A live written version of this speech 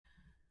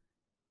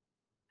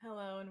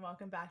and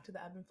welcome back to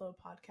the Ebb and Flow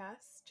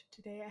podcast.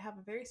 Today I have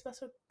a very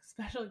special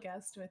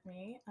guest with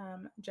me,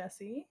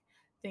 Jesse.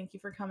 Thank you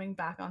for coming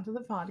back onto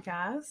the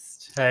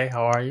podcast. Hey,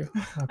 how are you?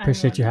 I I'm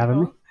appreciate you having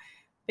me. wonderful.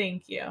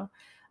 Thank you.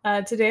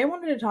 Today I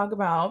wanted to talk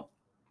about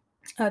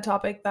a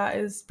topic that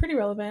is pretty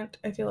relevant,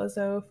 I feel as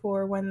though,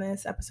 for when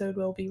this episode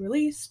will be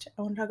released.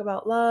 I want to talk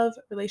about love,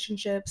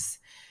 relationships,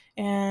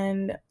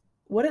 and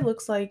what it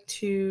looks like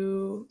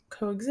to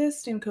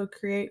coexist and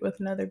co-create with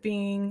another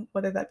being,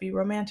 whether that be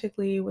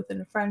romantically,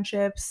 within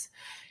friendships,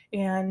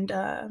 and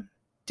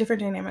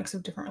different dynamics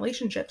of different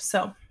relationships.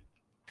 So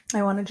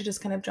I wanted to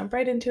just kind of jump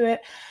right into it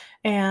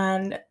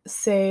and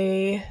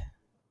say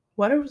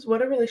what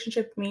a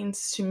relationship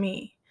means to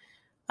me.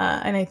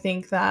 And I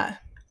think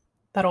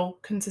that'll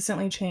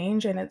consistently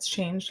change, and it's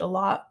changed a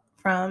lot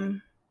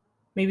from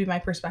maybe my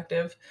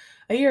perspective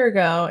a year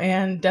ago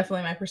and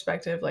definitely my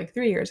perspective like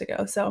 3 years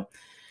ago. So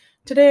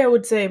today I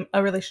would say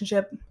a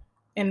relationship,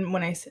 and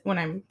when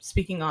I'm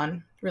speaking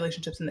on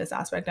relationships in this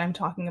aspect, I'm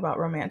talking about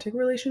romantic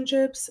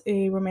relationships.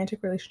 A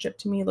romantic relationship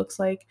to me looks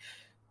like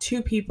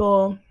two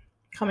people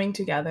coming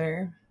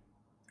together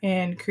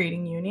and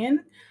creating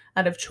union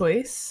out of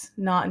choice,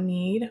 not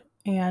need,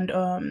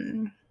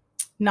 and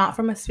not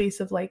from a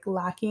space of like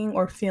lacking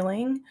or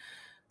feeling.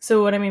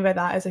 So what I mean by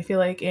that is I feel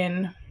like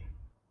in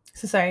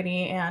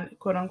society and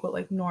quote unquote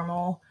like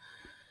normalness,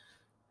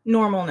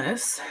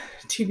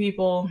 two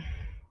people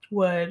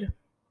would,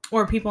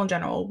 or people in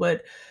general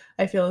would,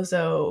 I feel as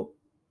though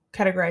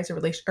categorize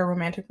a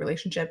romantic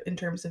relationship in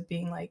terms of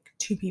being like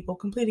two people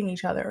completing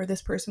each other or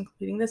this person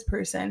completing this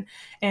person.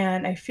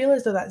 And I feel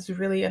as though that's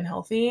really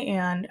unhealthy.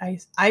 And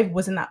I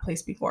was in that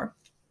place before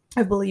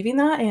of believing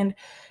that. And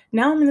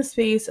now I'm in the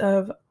space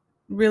of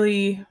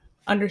really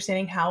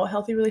understanding how a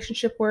healthy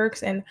relationship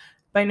works. And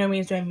by no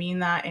means do I mean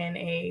that in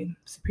a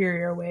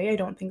superior way. I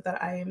don't think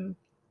that I'm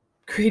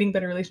creating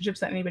better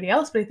relationships than anybody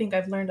else, but I think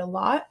I've learned a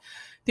lot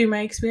through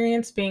my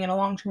experience being in a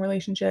long-term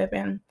relationship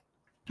and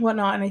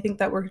whatnot. And I think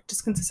that we're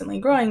just consistently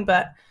growing.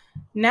 But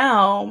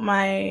now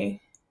my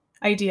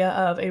idea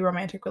of a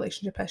romantic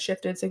relationship has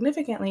shifted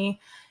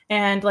significantly.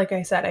 And like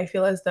I said, I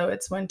feel as though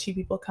it's when two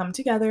people come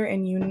together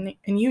in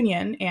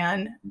union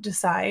and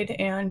decide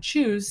and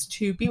choose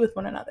to be with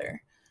one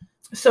another.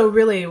 So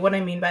really what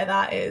I mean by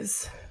that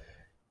is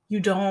you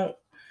don't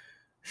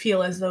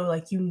feel as though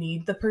like you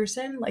need the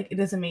person. Like it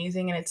is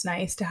amazing and it's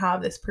nice to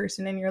have this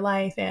person in your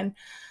life. And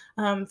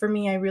for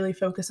me, I really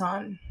focus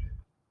on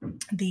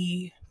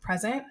the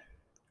present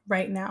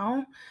right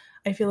now.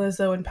 I feel as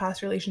though in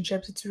past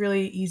relationships, it's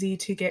really easy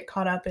to get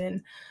caught up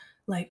in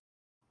like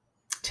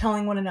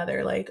telling one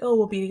another like, oh,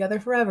 we'll be together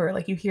forever.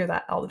 Like you hear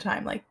that all the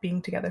time, like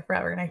being together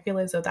forever. And I feel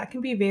as though that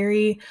can be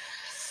very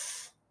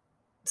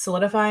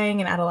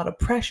solidifying and add a lot of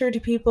pressure to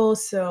people.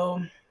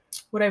 So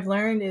what I've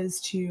learned is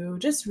to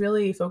just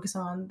really focus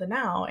on the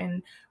now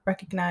and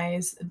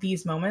recognize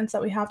these moments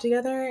that we have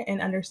together and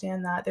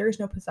understand that there is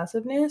no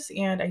possessiveness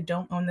and I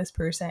don't own this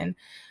person.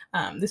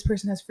 This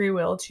person has free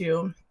will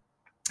to,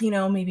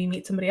 maybe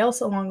meet somebody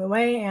else along the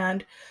way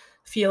and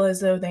feel as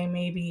though they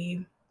may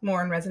be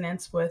more in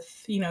resonance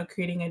with,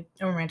 creating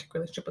a romantic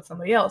relationship with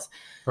somebody else.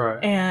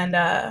 Right.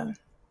 And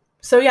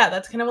so, yeah,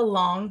 that's kind of a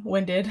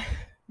long-winded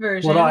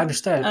version Well, no, I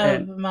understand. of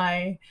And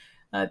my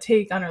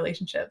take on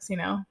relationships,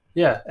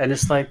 yeah, and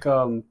it's like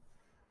I'm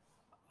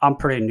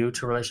pretty new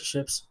to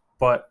relationships,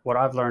 but what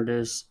I've learned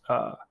is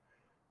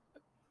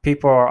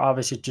people are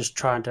obviously just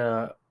trying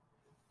to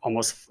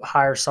almost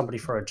hire somebody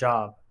for a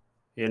job.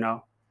 You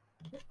know,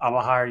 I'm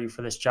gonna hire you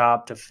for this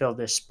job to fill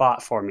this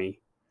spot for me,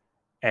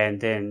 and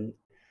then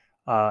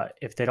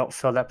if they don't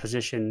fill that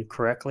position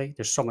correctly,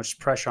 there's so much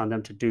pressure on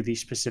them to do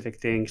these specific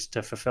things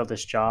to fulfill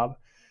this job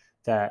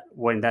that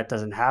when that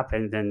doesn't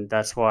happen, then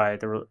that's why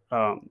there's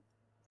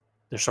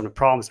some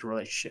problems in the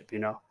relationship,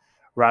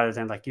 rather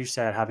than, like you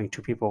said, having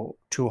two people,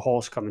 two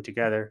wholes coming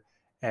together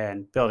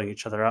and building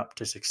each other up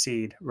to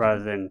succeed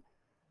rather than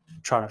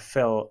trying to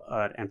fill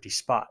an empty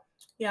spot.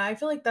 Yeah, I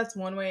feel like that's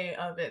one way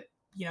of it,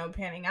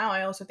 panning out.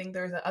 I also think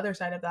there's the other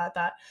side of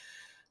that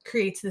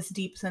creates this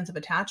deep sense of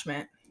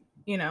attachment,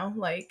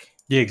 like,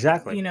 Yeah,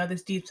 exactly.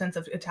 This deep sense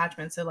of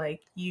attachment. So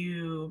like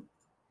two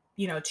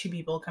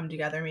people come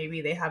together,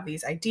 maybe they have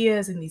these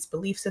ideas and these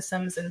belief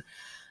systems and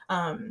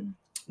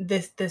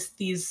these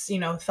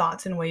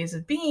thoughts and ways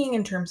of being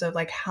in terms of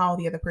like how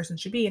the other person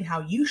should be and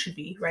how you should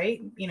be, right?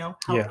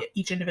 How Yeah,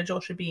 each individual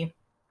should be,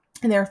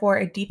 and therefore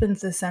it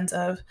deepens this sense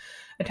of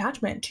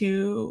attachment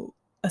to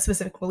a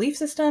specific belief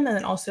system and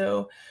then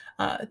also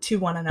to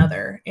one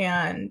another.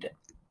 And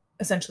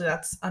essentially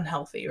that's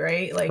unhealthy,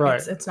 right? Like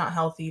right. it's not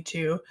healthy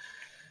to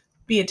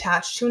be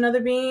attached to another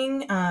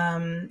being.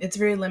 It's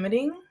very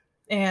limiting.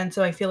 And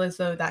so I feel as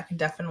though that can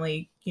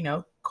definitely,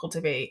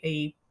 cultivate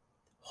a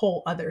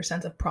whole other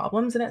sense of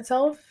problems in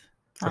itself.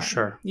 For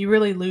sure. You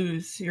really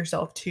lose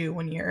yourself too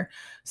when you're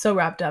so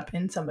wrapped up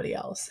in somebody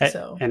else.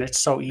 So And it's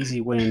so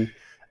easy when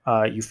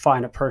you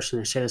find a person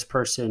and say this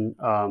person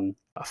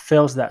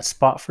fills that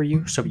spot for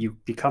you, so you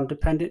become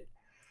dependent.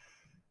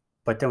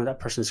 But then when that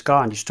person's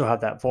gone, you still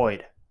have that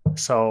void.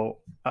 So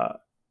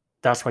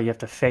that's why you have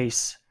to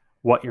face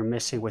what you're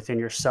missing within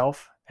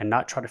yourself and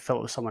not try to fill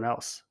it with someone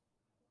else,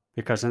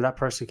 because then that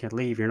person can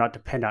leave. You're not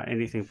dependent on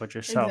anything but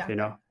yourself, you Exactly.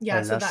 know? Yeah.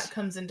 And So that that's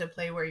comes into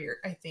play where you're,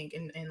 I think,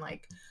 in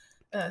like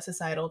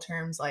societal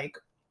terms, like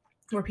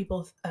where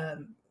people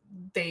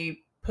they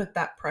put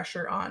that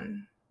pressure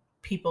on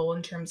people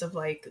in terms of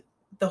like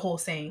the whole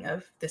saying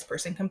of this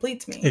person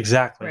completes me,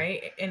 exactly.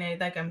 right? And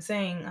like I'm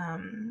saying,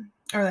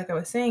 or like I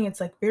was saying, it's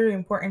like very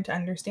important to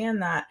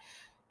understand that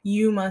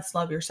you must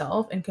love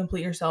yourself and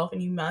complete yourself,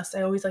 and you must.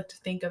 I always like to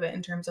think of it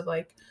in terms of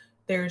like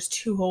there's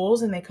two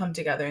holes and they come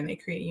together and they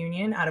create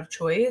union out of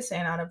choice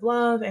and out of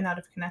love and out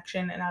of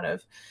connection and out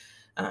of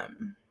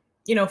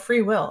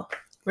free will,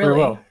 Free really.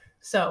 will,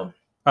 So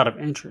out of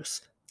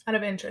interest out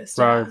of interest,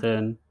 rather yeah.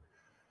 than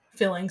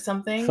Filling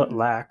something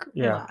lack. or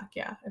Yeah. lack.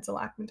 Yeah, it's a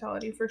lack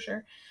mentality for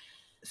sure.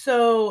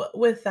 So,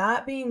 with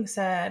that being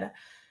said,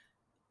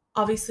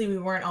 obviously we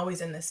weren't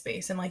always in this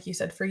space. And like you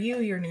said, for you,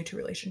 you're new to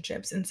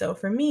relationships. And so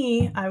for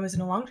me, I was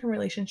in a long term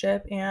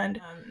relationship and,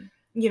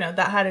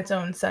 that had its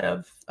own set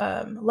of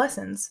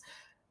lessons.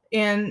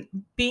 And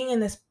being in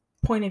this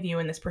point of view,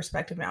 in this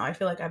perspective now, I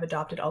feel like I've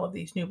adopted all of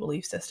these new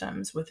belief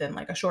systems within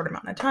like a short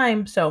amount of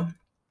time. So,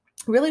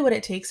 really what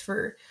it takes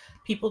for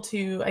people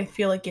to, I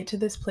feel like, get to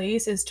this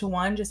place is to,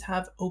 one, just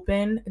have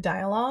open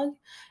dialogue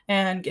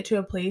and get to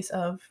a place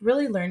of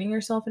really learning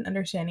yourself and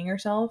understanding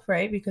yourself,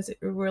 right? Because it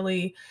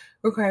really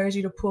requires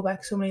you to pull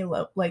back so many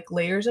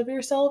layers of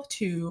yourself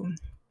to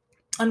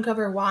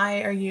uncover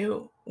why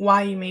you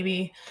may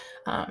be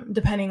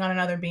depending on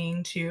another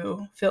being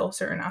to fill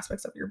certain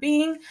aspects of your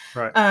being.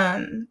 Right.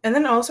 And then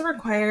it also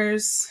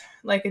requires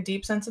like a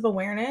deep sense of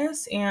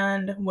awareness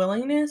and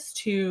willingness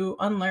to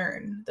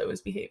unlearn those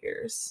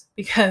behaviors,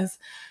 because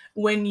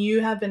when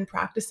you have been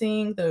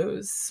practicing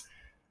those,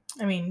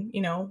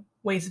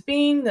 ways of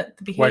being, the Ways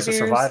of behaviors,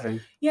 surviving.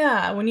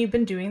 yeah, when you've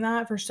been doing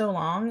that for so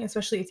long,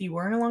 especially if you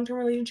were in a long-term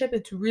relationship,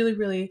 it's really,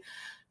 really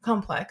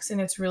complex, and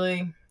it's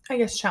really, I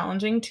guess,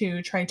 challenging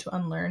to try to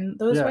unlearn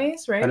those Yeah.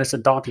 ways, And right? it's a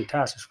daunting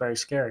task. It's very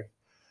scary.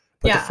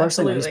 But the Yeah, first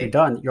thing that needs to be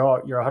absolutely.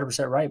 done, you're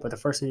 100% right. But the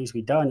first thing that needs to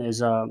be done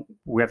is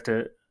we have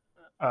to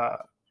uh,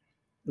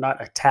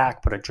 not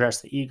attack, but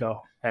address the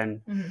ego and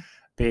Hmm.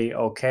 be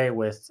okay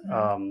with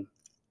Hmm.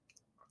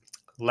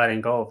 letting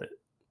go of it.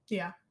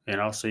 Yeah.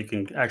 So you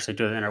can actually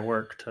do the inner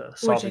work to Which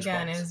solve these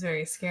again problems. is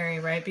very scary,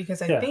 right?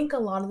 Because I Yeah. think a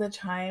lot of the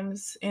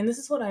times, and this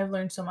is what I've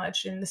learned so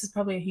much, and this is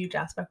probably a huge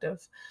aspect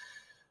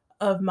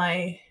of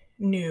my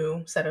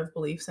new set of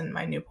beliefs and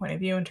my new point of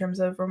view in terms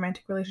of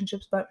romantic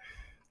relationships. But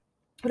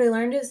what I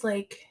learned is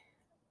like,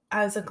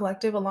 as a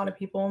collective, a lot of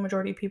people,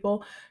 majority of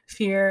people,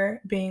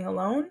 fear being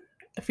alone,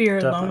 fear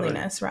Definitely.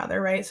 loneliness rather,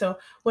 right? So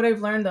what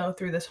I've learned though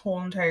through this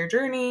whole entire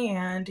journey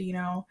and,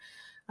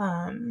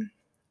 um,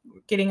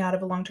 getting out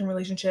of a long-term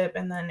relationship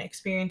and then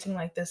experiencing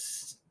like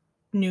this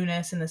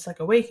newness and this like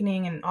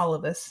awakening and all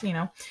of this,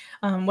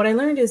 what I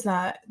learned is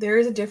that there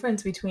is a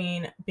difference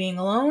between being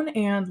alone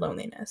and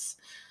loneliness.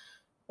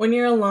 When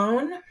you're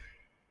alone,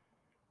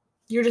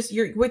 you're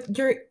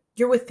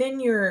within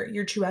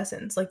your true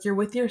essence. Like you're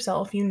with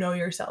yourself,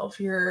 yourself.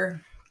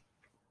 You're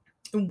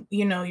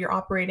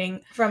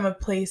operating from a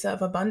place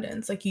of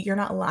abundance. Like you're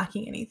not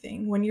lacking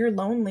anything. When you're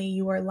lonely,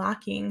 you are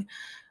lacking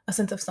a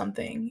sense of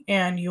something,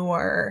 and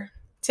you're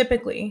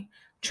typically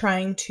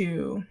trying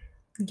to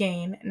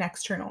gain an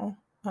external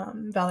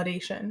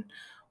validation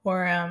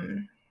or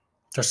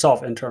To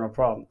solve internal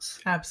problems.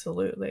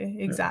 absolutely,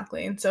 Yeah.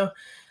 exactly. And so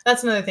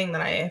that's another thing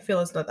that I feel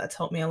as though that's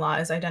helped me a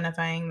lot, is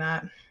identifying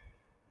that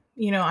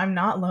I'm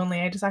not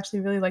lonely. I just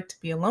actually really like to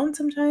be alone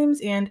sometimes.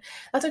 And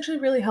that's actually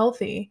really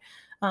healthy.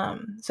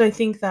 So I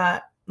think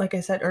that, like I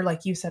said, or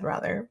like you said,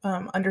 rather,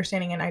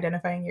 understanding and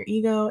identifying your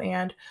ego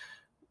and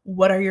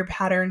what are your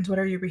patterns, what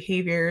are your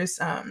behaviors,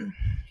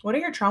 what are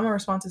your trauma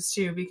responses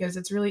too, because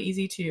it's really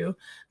easy to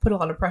put a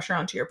lot of pressure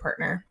onto your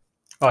partner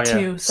Oh yeah,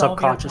 to solve your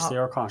subconsciously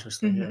or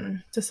consciously. Yeah.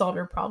 to solve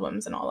your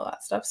problems and all of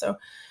that stuff. So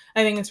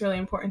I think it's really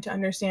important to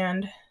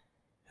understand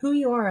who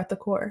you are at the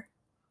core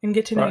and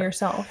get to know Right.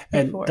 yourself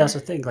And that's the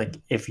before. thing.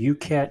 Like, if you're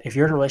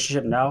in a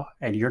relationship now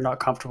and you're not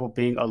comfortable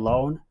being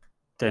alone,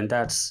 then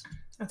that's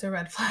That's a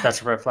red flag.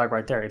 that's a red flag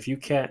right there. If you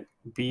can't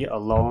be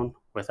alone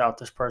without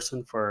this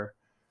person for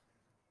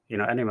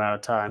any amount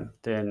of time,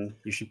 then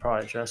you should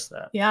probably address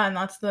that. Yeah, and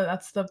that's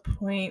the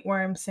point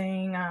where I'm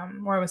saying,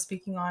 where I was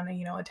speaking on,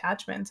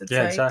 attachments. It's Yeah,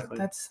 like exactly.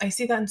 I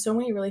see that in so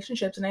many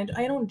relationships, and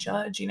I don't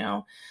judge.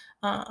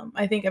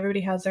 I think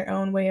everybody has their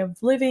own way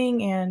of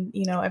living, and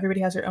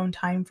everybody has their own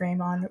time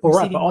frame on Well,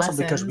 right, but receiving also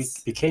because we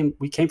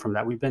lessons. came from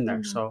that, we've been there.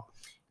 Mhm. So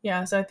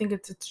Yeah, so I think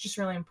it's just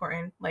really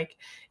important. Like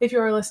if you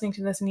are listening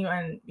to this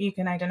and you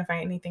can identify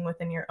anything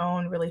within your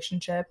own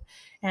relationship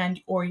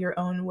and or your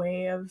own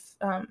way of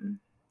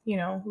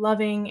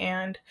loving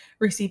and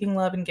receiving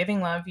love and giving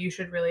love, you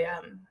should really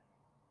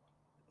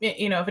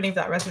if any of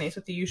that resonates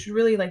with you, you should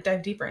really like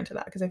dive deeper into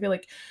that, because I feel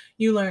like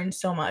you learn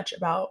so much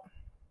about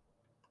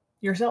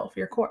yourself,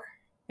 your core.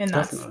 And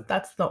that's definitely.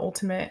 that's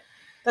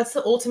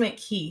the ultimate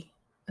key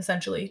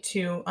essentially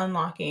to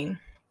unlocking,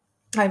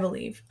 I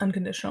believe,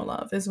 unconditional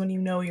love, is when you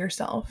know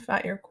yourself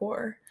at your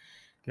core.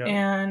 Yeah.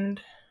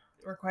 And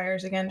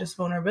requires, again, just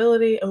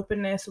vulnerability,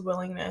 openness,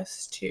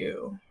 willingness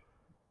to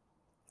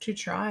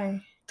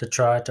try. To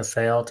try, to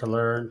fail, to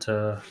learn,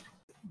 to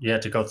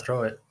go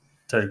through it,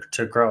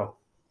 to grow.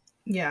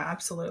 Yeah,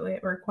 absolutely.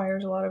 It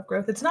requires a lot of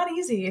growth. It's not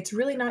easy. It's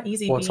really not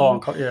easy Well,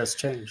 it's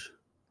change.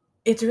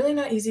 It's really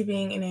not easy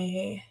being in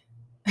a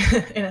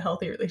in a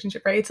healthy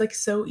relationship, right? It's like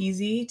so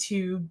easy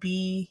to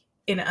be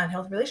in an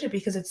unhealthy relationship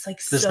because it's like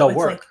There's so no it's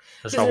work. like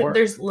There's no work.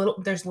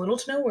 there's little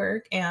to no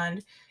work,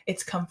 and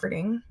it's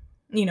comforting,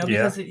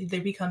 because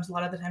there becomes a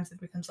lot of the times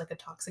it becomes like a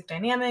toxic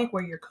dynamic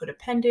where you're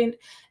codependent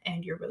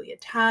and you're really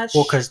attached.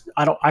 Well, because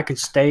I can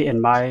stay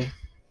in my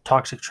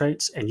toxic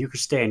traits and you can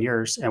stay in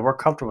yours, and we're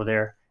comfortable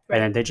there, Right.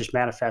 and then they just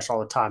manifest all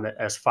the time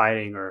as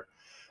fighting or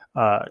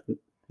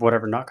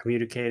whatever, not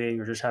communicating,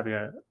 or just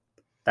having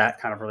that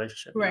kind of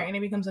relationship. Right, and it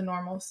becomes a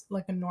normal.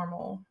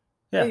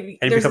 Yeah, and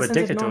you become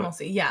addicted to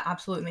it. Yeah,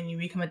 absolutely. And you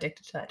become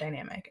addicted to that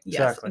dynamic.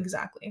 Yes,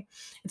 exactly.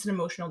 It's an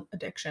emotional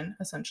addiction,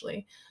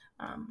 essentially,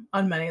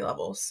 on many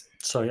levels.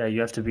 So yeah,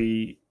 you have to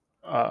be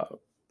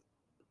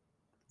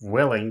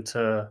willing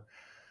to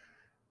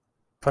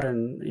put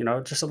in,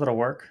 just a little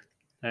work,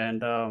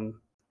 and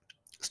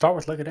start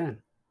with looking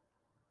in.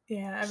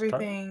 Yeah,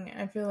 everything.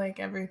 I feel like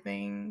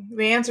everything.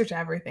 The answer to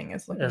everything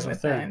is looking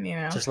within.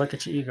 Just look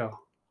at your ego.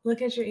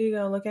 Look at your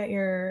ego. Look at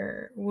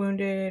your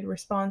wounded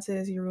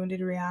responses, your wounded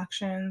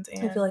reactions,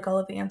 and I feel like all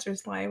of the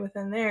answers lie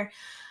within there.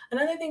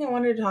 Another thing I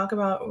wanted to talk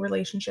about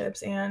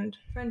relationships and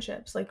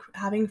friendships, like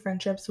having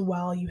friendships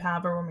while you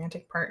have a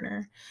romantic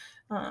partner.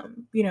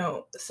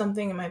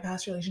 Something in my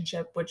past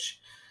relationship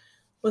which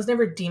was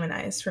never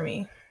demonized for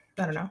me.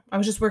 I don't know. I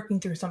was just working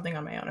through something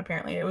on my own,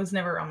 apparently. It was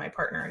never on my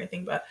partner or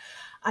anything, but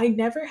I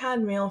never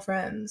had male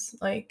friends.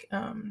 Like,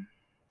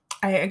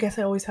 I guess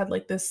I always had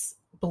like this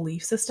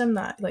belief system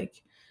that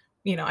like,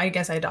 I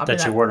guess I adopted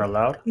that you weren't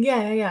allowed.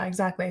 Yeah,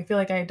 exactly. I feel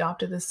like I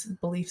adopted this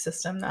belief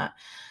system that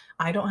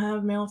I don't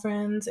have male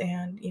friends,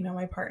 and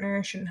my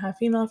partner shouldn't have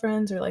female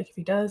friends, or like if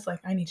he does, like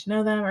I need to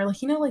know them, or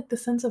like like the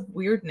sense of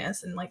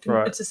weirdness and like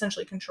It's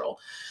essentially control.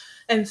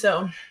 And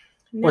so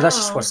now, well, that's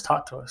just what's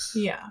taught to us.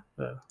 Yeah.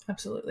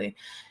 Absolutely.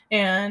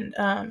 And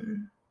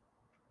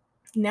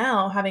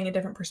now having a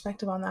different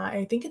perspective on that,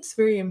 I think it's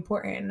very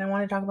important, and I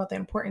want to talk about the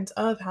importance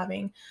of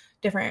having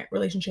different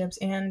relationships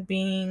and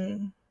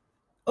being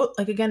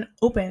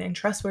open and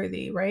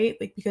trustworthy, right?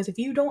 Like, because if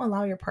you don't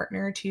allow your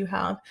partner to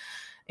have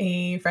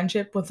a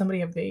friendship with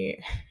somebody of the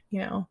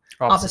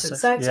opposite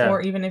sex,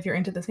 or even if you're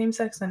into the same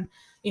sex, then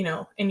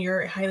and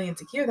you're highly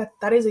insecure,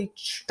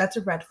 that's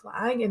a red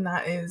flag, and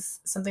that is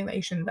something that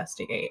you should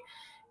investigate.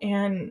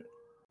 And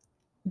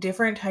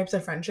different types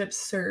of friendships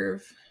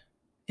serve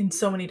in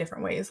so many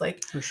different ways.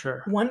 Like, for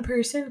sure, one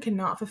person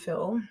cannot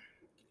fulfill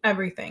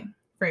everything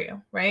for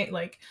you, right?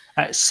 Like,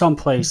 at some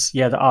place,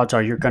 the odds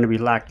are you're going to be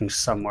lacking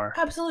somewhere.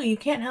 Absolutely. You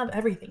can't have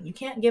everything. You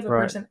can't give a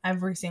person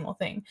every single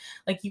thing.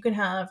 Like, you can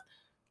have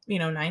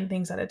 9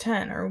 things out of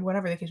 10 or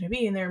whatever the case may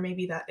be, and there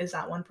maybe that is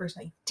that one person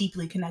that you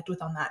deeply connect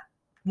with on that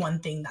one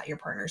thing that your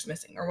partner's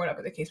missing, or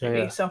whatever the case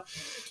may be. So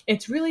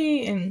it's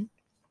really, and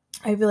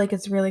I feel like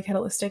it's really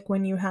catalytic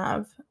when you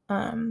have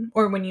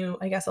or when you,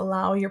 I guess,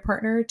 allow your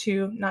partner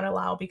to, not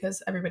allow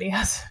because everybody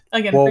has,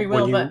 again, free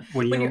will, but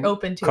when you're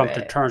open to come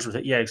to terms with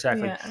it. Yeah,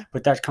 exactly. Yeah.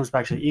 But that comes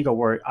back to the ego,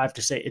 where I have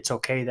to say it's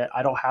okay that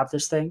I don't have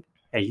this thing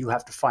and you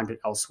have to find it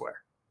elsewhere.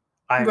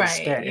 I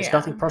understand. It's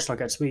nothing personal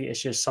against me.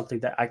 It's just something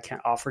that I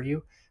can't offer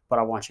you, but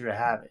I want you to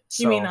have it.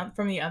 So, you mean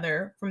from the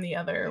other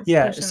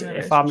yeah,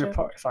 if I'm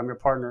your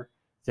partner,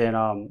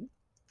 then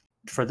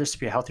for this to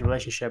be a healthy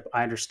relationship,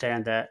 I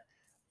understand that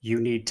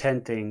you need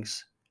 10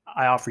 things.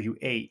 I offer you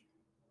 8.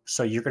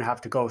 So you're going to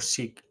have to go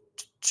seek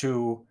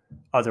 2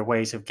 other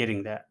ways of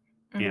getting that,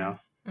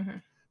 Mm-hmm.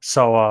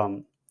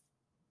 So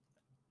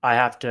I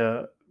have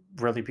to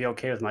really be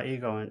okay with my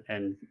ego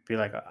and be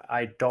like,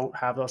 I don't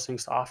have those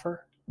things to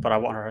offer, but I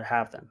want her to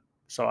have them.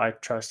 So I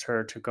trust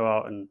her to go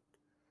out and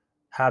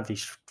have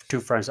these 2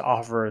 friends to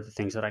offer the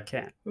things that I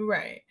can't.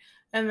 Right.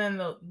 And then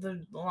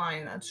the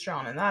line that's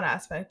drawn in that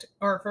aspect,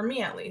 or for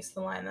me at least,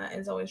 the line that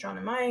is always drawn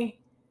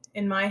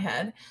in my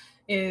head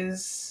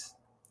is,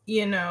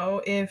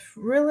 if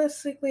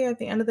realistically at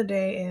the end of the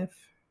day, if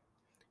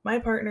my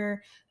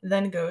partner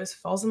then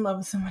falls in love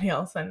with somebody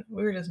else, then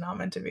we were just not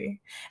meant to be.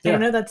 And I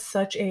know that's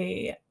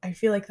I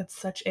feel like that's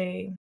such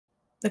a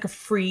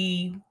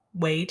free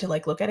way to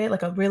like look at it,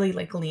 like a really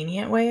like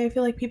lenient way, I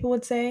feel like people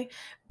would say,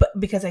 but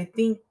because I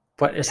think,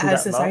 but as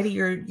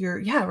society, love? you're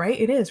yeah, right,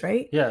 it is,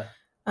 right? Yeah.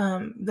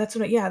 That's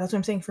what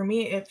I'm saying. For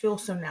me, it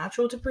feels so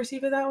natural to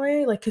perceive it that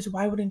way. Like, because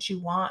why wouldn't you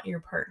want your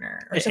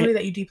partner or somebody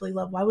that you deeply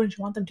love? Why wouldn't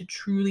you want them to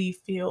truly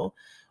feel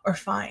or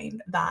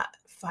find that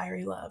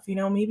fiery love?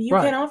 Maybe you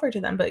can offer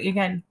to them, but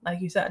again,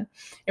 like you said,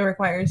 it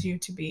requires you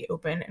to be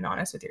open and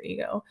honest with your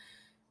ego.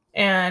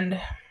 And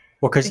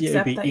because it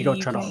would be ego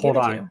trying to hold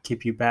on,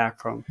 keep you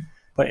back from.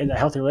 But in a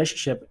healthy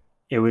relationship,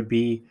 it would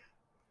be,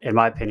 in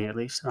my opinion at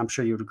least, and I'm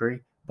sure you would agree,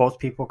 both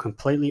people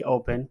completely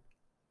open.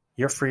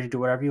 You're free to do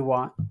whatever you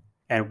want.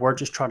 And we're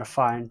just trying to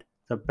find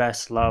the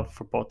best love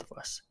for both of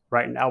us.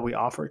 Right now, we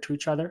offer it to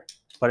each other,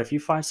 But if you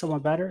find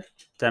someone better,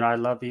 then I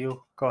love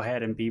you. Go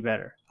ahead and be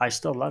better. I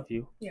still love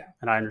you. Yeah.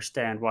 And I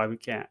understand why we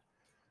can't,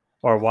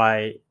 or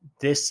why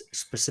this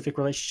specific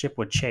relationship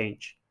would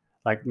change.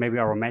 Like maybe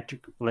our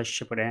romantic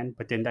relationship would end,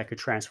 but then that could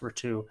transfer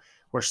to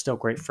we're still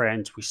great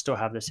friends. We still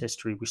have this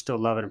history. We still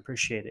love and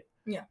appreciate it.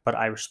 Yeah. But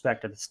I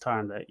respect at this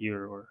time that you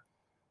were,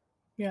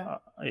 Yeah.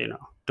 doing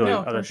No,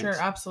 other for sure.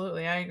 things.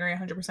 Absolutely. I agree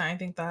 100%. I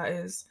think that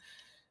is,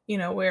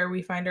 where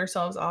we find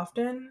ourselves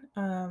often.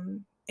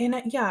 And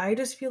I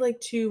just feel like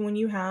too, when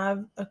you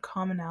have a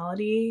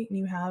commonality and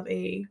you have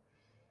a,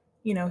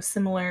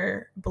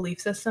 similar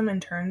belief system in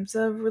terms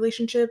of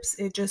relationships,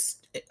 it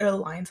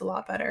aligns a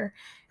lot better.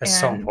 It's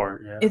so And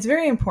important. Yeah. it's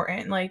very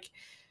important. Like,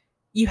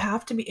 you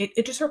have to be,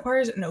 it just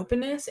requires an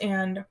openness,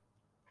 and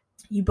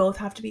you both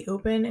have to be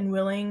open and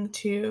willing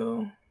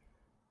to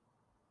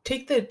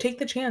take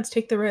the chance,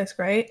 take the risk,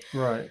 right?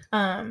 Right.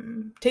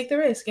 Take the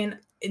risk. And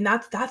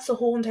that's the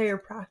whole entire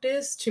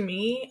practice to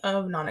me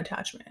of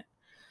non-attachment.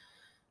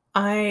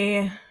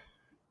 I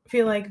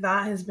feel like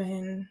that has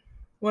been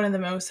one of the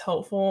most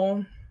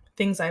helpful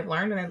things I've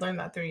learned, and I learned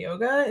that through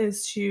yoga,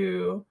 is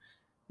to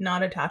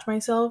not attach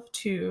myself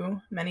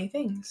to many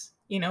things,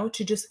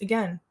 to just,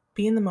 again,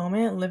 be in the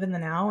moment, live in the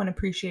now, and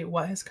appreciate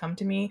what has come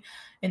to me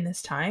in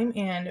this time.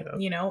 And,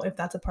 if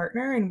that's a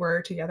partner and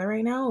we're together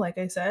right now, like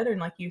I said, and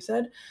like you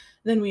said,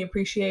 then we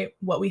appreciate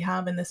what we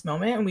have in this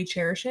moment and we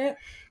cherish it.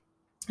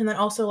 And then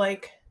also,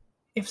 like,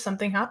 if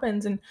something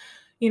happens and,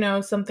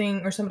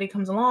 something or somebody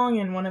comes along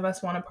and one of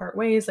us want to part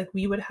ways, like,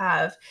 we would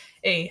have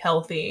a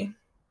healthy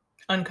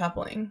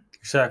uncoupling.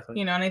 Exactly.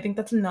 And I think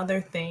that's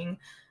another thing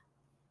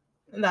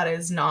that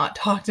is not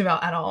talked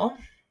about at all.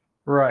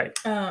 Right.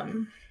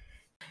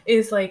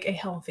 Is like a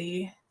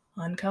healthy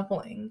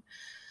uncoupling.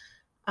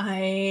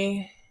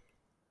 I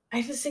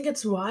just think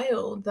it's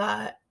wild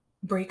that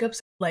breakups,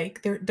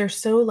 like, they're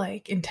so,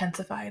 like,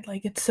 intensified.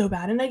 Like, it's so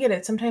bad. And I get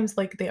it. Sometimes,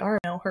 like, they are,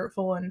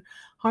 hurtful and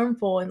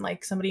harmful, and,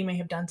 like, somebody may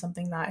have done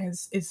something that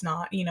is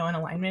not, in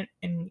alignment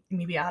and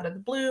maybe out of the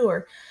blue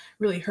or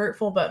really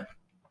hurtful. But,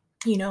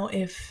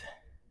 if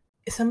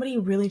somebody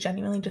really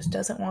genuinely just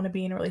doesn't want to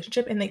be in a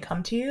relationship and they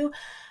come to you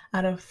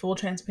out of full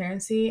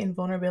transparency and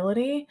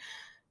vulnerability,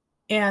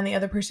 and the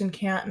other person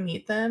can't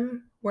meet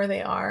them where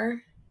they are,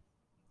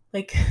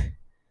 like,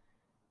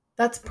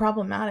 that's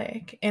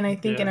problematic. And I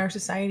think in our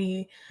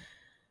society,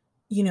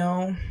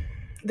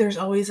 there's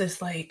always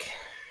this, I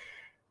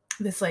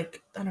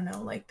don't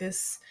know, like,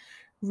 this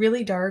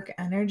really dark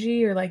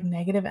energy or, like,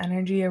 negative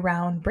energy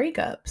around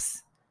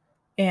breakups.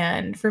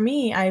 And for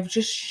me, I've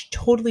just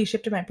totally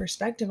shifted my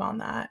perspective on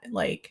that.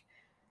 Like,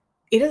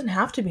 it doesn't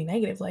have to be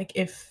negative. Like,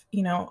 if,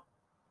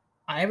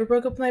 I ever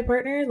broke up with my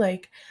partner,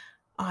 like,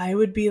 I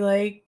would be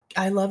like,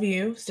 I love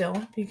you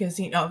still,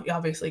 because,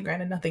 obviously,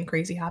 granted, nothing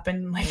crazy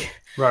happened, like,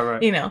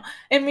 Right.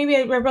 And maybe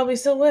I probably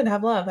still would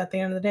have love at the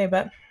end of the day,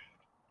 but,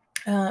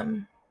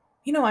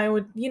 I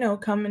would,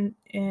 come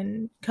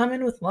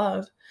in with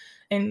love,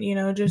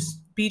 and,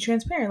 just be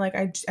transparent. Like,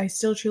 I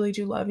still truly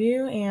do love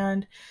you,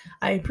 and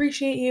I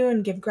appreciate you,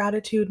 and give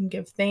gratitude and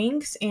give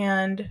thanks,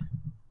 and,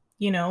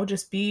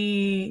 just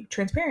be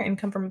transparent and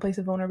come from a place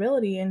of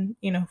vulnerability and,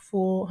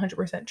 full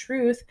 100%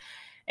 truth.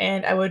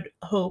 And I would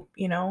hope,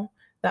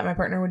 that my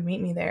partner would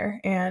meet me there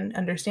and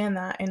understand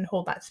that and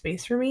hold that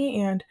space for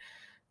me. And,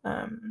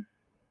 and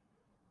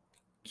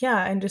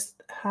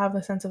just have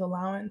a sense of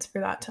allowance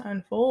for that to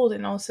unfold,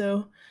 and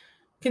also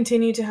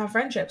continue to have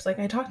friendships. Like,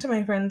 I talk to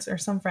my friends or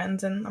some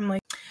friends, and I'm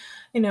like,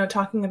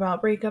 talking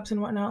about breakups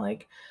and whatnot,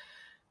 like,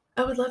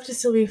 I would love to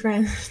still be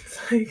friends.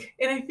 Like,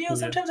 and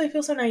sometimes I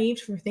feel so naive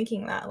for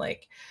thinking that,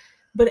 like,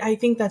 but I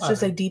think that's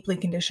just a deeply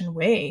conditioned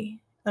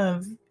I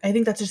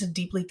think that's just a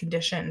deeply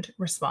conditioned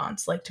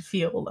response, like, to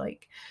feel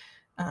like,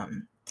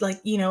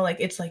 like,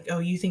 it's like, oh,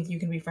 you think you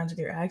can be friends with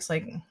your ex?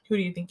 Like, who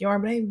do you think you are?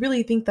 But I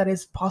really think that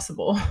is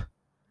possible.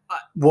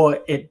 Well,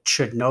 it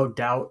should no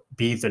doubt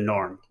be the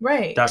norm.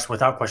 Right. That's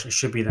without question. It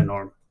should be the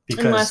norm.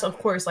 Because, unless, of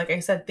course, like I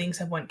said, things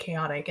have went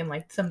chaotic and,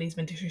 like, somebody's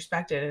been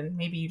disrespected, and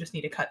maybe you just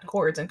need to cut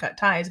cords and cut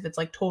ties if it's,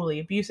 like, totally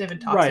abusive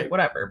and toxic,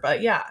 whatever.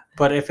 But yeah.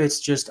 But if it's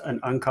just an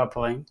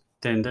uncoupling,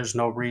 then there's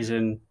no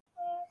reason.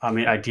 I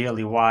mean,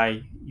 ideally,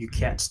 why you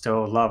can't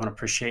still love and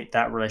appreciate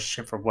that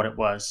relationship for what it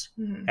was,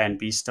 and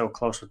be still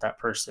close with that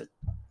person.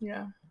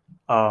 Yeah.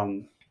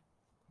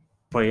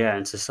 But yeah,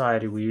 in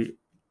society, we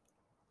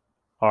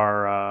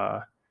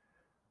are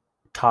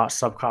taught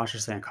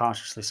subconsciously and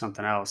consciously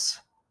something else.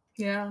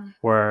 Yeah.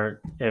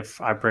 Where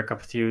if I break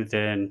up with you,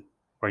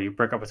 or you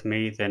break up with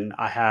me, then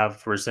I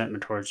have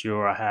resentment towards you,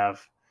 or I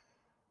have,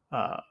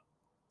 but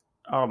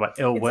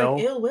ill will.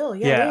 Like ill will.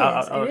 Yeah,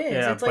 it is.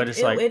 Yeah, it's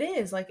like it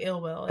is like ill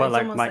will. But, it's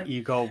like, my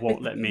ego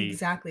won't let me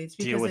exactly. It's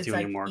deal with you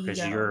like anymore because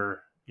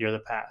you're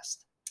the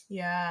past.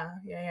 Yeah.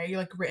 You're,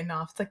 like, written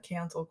off. It's like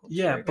cancel culture.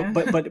 Yeah,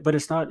 but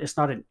it's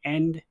not an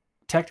end.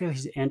 Technically,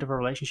 it's the end of a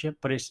relationship,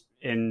 but it's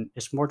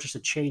more just a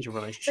change of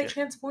relationship. It's like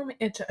transforming.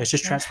 It's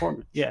just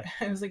transforming. Yeah,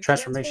 it was like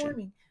transformation.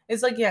 Transforming.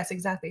 It's like, yes,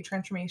 exactly,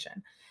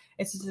 transformation.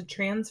 It's just a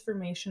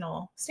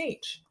transformational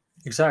stage.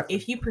 Exactly.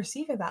 If you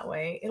perceive it that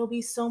way, it'll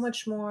be so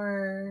much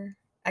more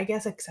I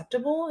guess,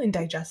 acceptable and The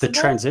digestible.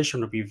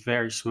 transition would be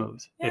very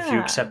smooth if you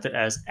Yeah. accept it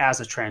as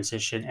a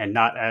transition and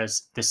not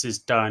as this is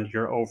done,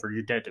 you're over,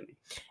 you're dead to me.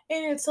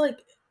 And it's like,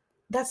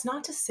 that's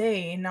not to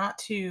say, not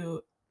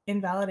to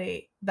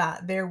invalidate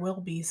that there will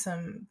be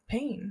some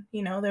pain,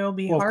 there will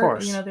be Well, of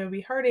course, there will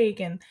be heartache,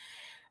 and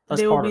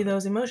that's there will part be of it.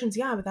 those emotions.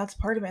 Yeah, but that's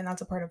part of it, and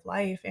that's a part of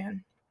life,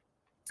 and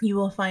you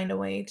will find a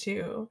way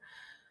to,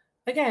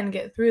 again,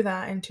 get through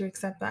that and to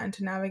accept that and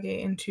to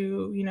navigate and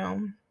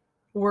to,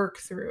 work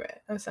through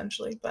it,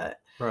 essentially.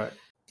 But Right.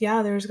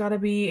 yeah, there's got to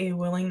be a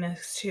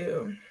willingness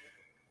to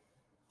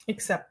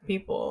accept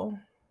people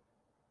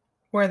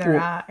where they're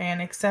Well, at and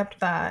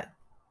accept that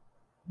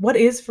what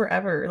is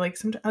forever. Like,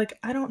 sometimes, like,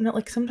 I don't know,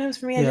 like, sometimes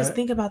for me, I just yeah,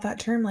 think about that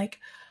term, like,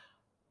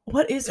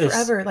 what is it's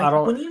forever? I Like,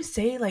 don't. when you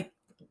say, like,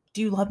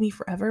 do you love me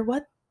forever?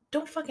 What?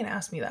 Don't fucking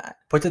ask me that.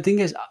 But the thing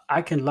is,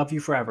 I can love you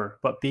forever,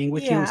 but being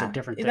with you is a Yeah,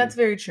 different that's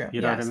thing. very true.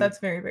 You know what I Yes, mean? that's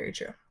very, very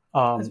true.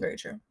 That's Um, very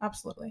true.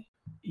 Absolutely.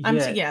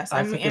 yeah, Yes, I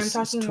I mean, think I'm it's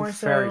talking too more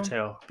fairy so.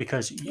 tale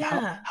because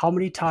Yeah. how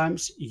many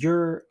times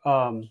you're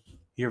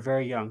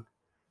very young.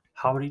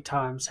 How many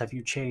times have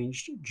you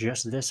changed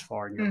just this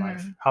far in your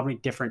life? Mhm. How many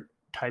different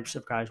types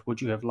of guys would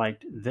you have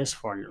liked this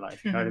far in your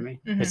life? You know what I Mhm. mean?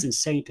 It's Mhm.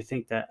 insane to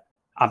think that.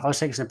 I'm not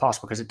saying it's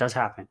impossible because it does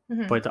happen,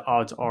 Mhm. but the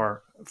odds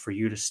are for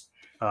you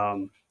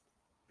to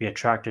be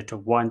attracted to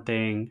one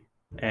thing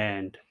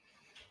and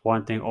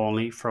one thing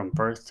only from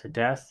birth to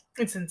death.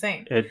 It's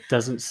insane. It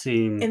doesn't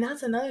seem And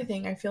that's another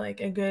thing, I feel like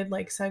a good,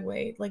 like,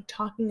 segue, like,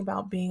 talking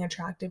about being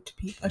attracted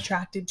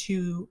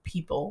to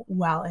people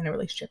while in a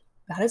relationship.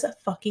 That is a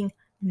fucking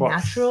what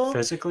natural,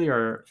 physically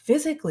or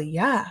physically,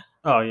 yeah.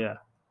 oh yeah,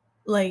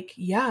 Like,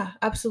 yeah,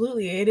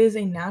 absolutely. It is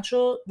a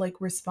natural, like,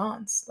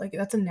 response. Like,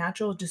 that's a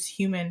natural, just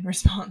human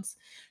response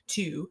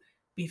to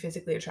be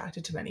physically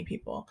attracted to many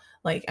people.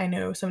 Like, I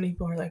know so many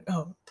people are like,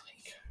 oh,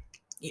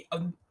 like,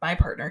 my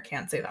partner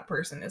can't say that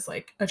person is,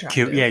 like, cute. Yeah,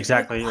 attractive. Like,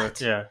 exactly. what?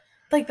 Yeah,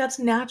 Like, that's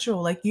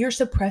natural. Like, you're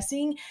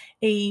suppressing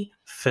an innate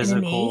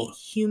physical.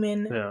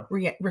 human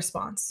Yeah.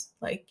 response.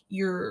 Like,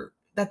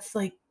 that's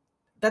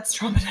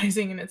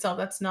traumatizing in itself.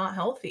 That's not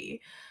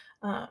healthy.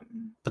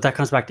 But that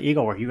comes back to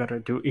ego work. You got to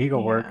do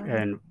ego work, Yeah.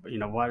 and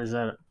why does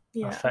that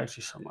Yeah. affect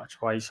you so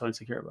much? Why are you so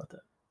insecure about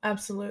that?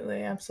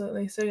 Absolutely,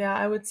 absolutely. So yeah,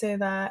 I would say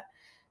that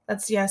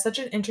that's, yeah, such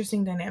an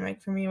interesting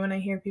dynamic for me when I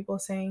hear people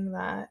saying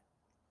that,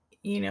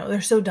 they're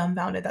so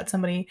dumbfounded that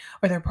somebody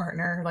or their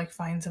partner, like,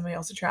 finds somebody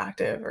else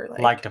attractive, or, like,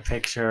 Liked a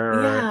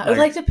picture, yeah, or like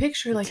liked a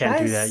picture. you Like, can't that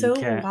do is that. You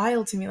so can't.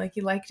 wild to me. Like,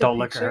 you liked a Don't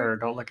look at picture. her.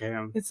 Don't look at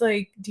him. It's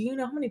like, do you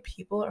know how many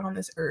people are on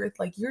this earth?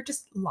 Like, you're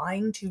just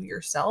lying to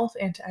yourself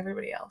and to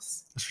everybody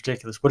else. It's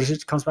ridiculous. But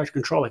it comes back to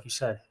control, like you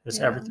said. It's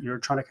Yeah. everything. You're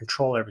trying to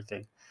control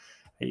everything,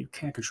 and you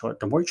can't control it.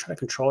 The more you try to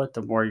control it,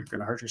 the more you're going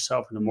to hurt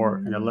yourself, and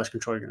the less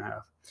control you're going to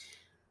have.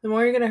 The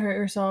more you're going to hurt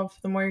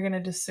yourself, the more you're going to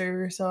disturb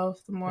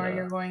yourself, the more Yeah.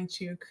 you're going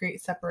to create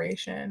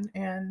separation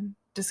and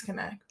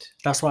disconnect.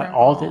 That's why from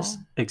all this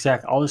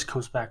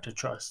comes back to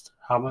trust.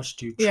 How much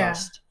do you Yeah.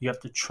 trust? You have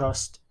to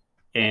trust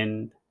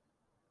in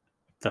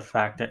the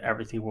fact that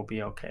everything will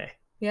be okay.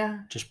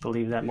 Yeah. Just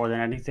believe that more than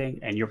anything,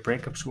 and your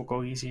breakups will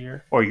go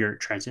easier, or your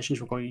transitions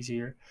will go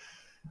easier.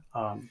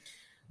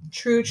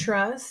 True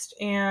trust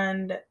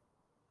and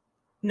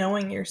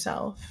knowing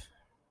yourself.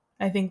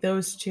 I think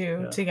those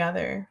two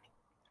together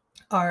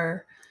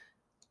are,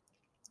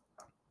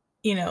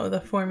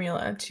 the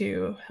formula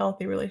to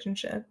healthy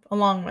relationship,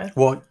 along with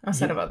a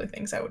set of other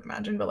things, I would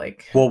imagine. But,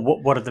 like, well,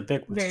 what are the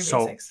big ones? very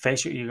So basics.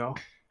 face your ego.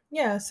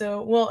 Yeah.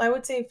 So, well, I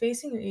would say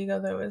facing your ego,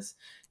 though, is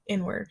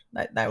inward.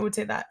 I would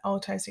say that all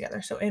ties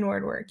together. So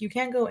inward work. You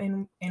can't go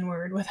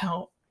inward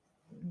without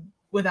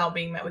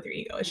being met with your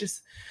ego. It's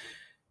just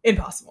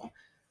impossible.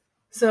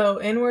 So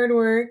inward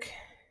work,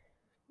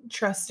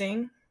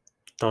 trusting,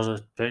 Those are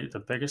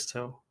the biggest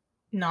two.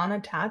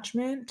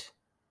 non-attachment.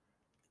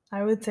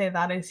 I would say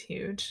that is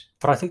huge.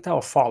 But I think that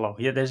will follow.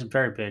 Yeah, there's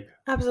very big.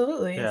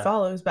 Absolutely, Yeah. It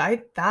follows.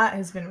 But that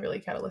has been really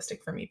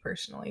catalytic for me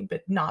personally.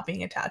 But not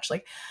being attached,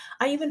 like,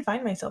 I even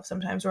find myself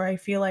sometimes where I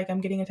feel like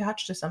I'm getting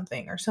attached to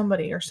something or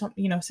somebody or some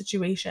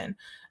situation.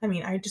 I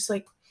mean, I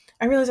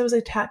realized I was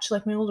attached to,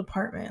 like, my old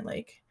apartment.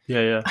 Like,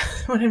 yeah.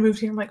 When I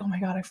moved here, I'm like, oh my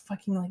god, I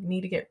fucking, like,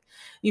 need to get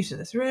used to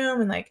this room,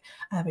 and, like,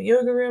 I have a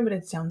yoga room, but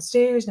it's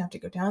downstairs, and I have to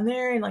go down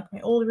there, and, like, my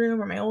old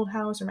room or my old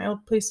house or my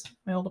old place,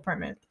 my old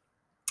apartment,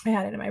 I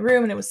had it in my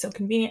room, and it was so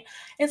convenient.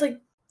 And it's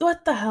like,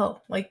 what the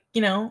hell? Like,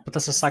 But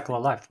that's a cycle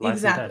of life. Life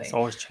exactly. and death. It's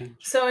always change.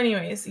 So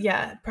anyways,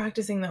 yeah,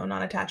 practicing, though,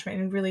 non-attachment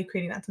and really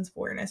creating that sense of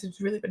awareness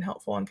has really been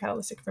helpful and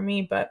catalytic for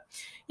me. But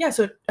yeah,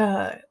 so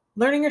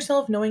learning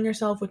yourself, knowing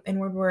yourself with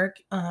inward work,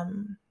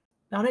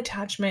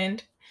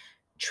 non-attachment,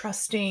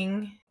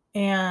 trusting,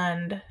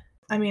 and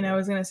I mean, I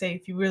was going to say,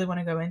 if you really want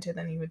to go into it,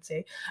 then you would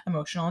say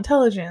emotional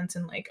intelligence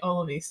and, like,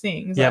 all of these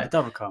things. Yeah, but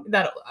that will come.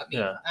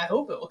 I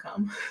hope it will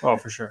come. Oh,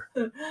 for sure.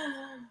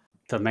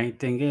 The main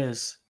thing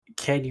is,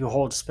 can you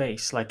hold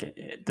space? Like,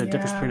 the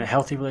difference between a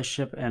healthy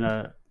relationship and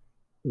a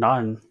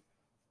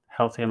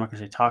non-healthy, I'm not going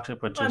to say toxic,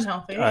 but just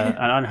unhealthy. An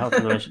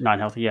unhealthy relationship,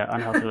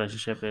 unhealthy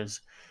relationship is,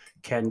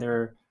 can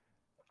there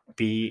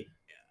be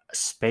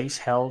space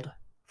held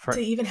for to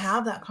even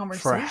have that to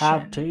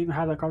conversation. even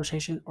have that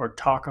conversation or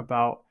talk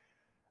about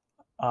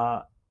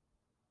uh,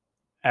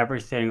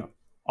 everything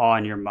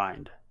on your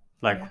mind. Yeah.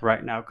 Like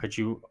right now, could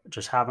you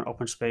just have an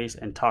open space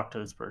and talk to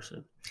this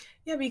person?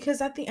 Yeah, because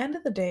at the end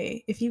of the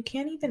day, if you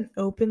can't even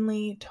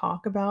openly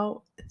talk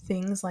about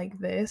things like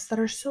this that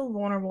are so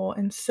vulnerable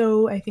and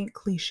so, I think,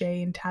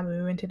 cliche and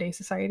taboo in today's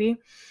society,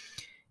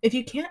 if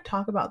you can't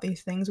talk about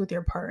these things with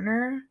your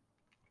partner,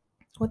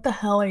 what the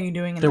hell are you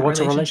doing in Then that what's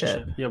a relationship?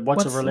 relationship? Yeah,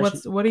 what's a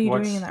relation? What are you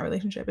doing in What's that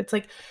relationship? It's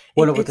like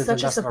well, no, but it's then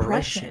such a that's not a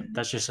relationship.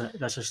 suppression.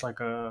 That's just like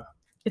a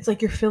It's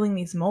like you're filling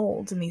these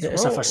molds and these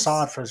it's a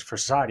facade roles. for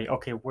society.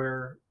 Okay,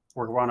 we're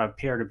going to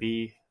appear to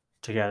be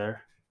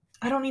together.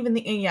 I don't even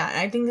think, yeah,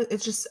 I think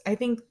I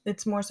think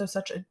it's more so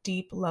such a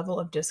deep level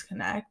of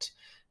disconnect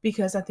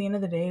because at the end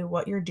of the day,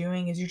 what you're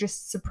doing is you're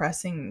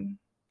suppressing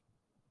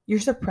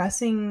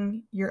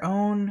your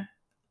own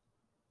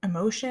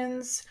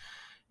emotions,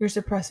 you're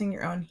suppressing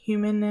your own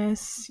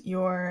humanness,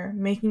 you're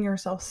making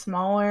yourself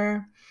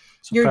smaller.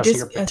 You're Suppressing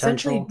your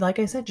essentially, potential. like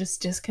I said,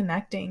 just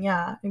disconnecting.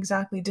 Yeah,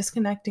 exactly.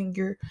 Disconnecting.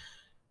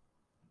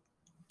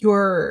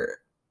 You're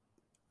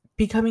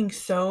becoming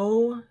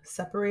so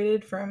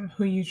separated from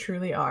who you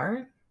truly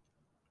are.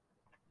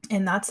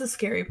 And that's a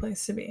scary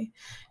place to be.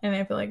 And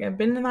I feel like I've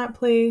been in that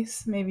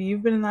place. Maybe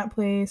you've been in that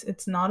place.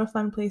 It's not a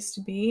fun place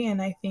to be.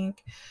 And I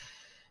think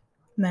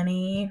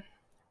many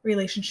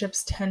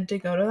relationships tend to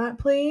go to that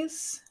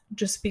place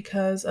just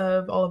because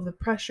of all of the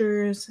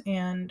pressures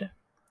and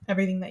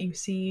everything that you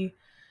see,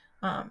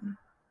 um,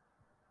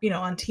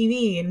 on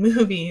TV and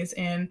movies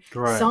and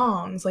Right.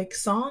 songs. Like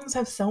songs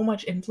have so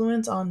much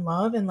influence on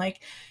love, and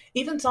like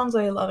even songs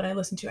that I love and I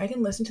listen to, I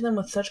can listen to them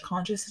with such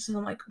consciousness, and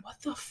I'm like, what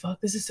the fuck?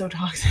 This is so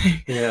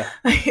toxic. Yeah.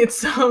 Like it's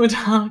so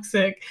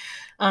toxic.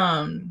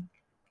 Um,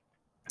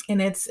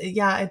 and it's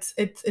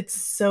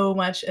so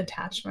much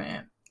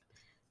attachment,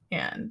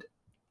 and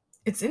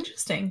it's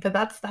interesting, but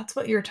that's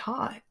what you're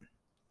taught.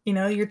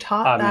 You're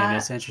taught I mean,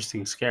 it's that.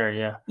 interesting, scary.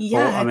 Yeah. Well,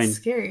 Yeah, I it's mean,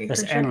 scary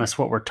it's for sure. endless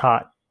what we're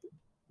taught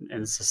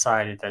in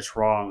society that's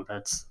wrong.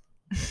 That's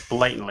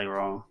blatantly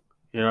wrong.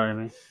 You know what I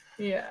mean?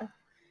 Yeah.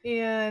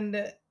 And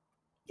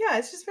yeah,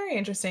 it's just very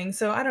interesting.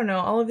 So I don't know,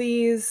 all of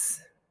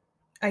these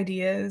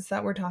ideas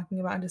that we're talking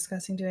about and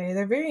discussing today,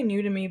 they're very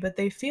new to me, but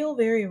they feel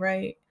very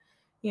right.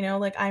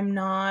 Like I'm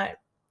not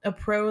a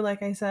pro,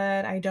 like I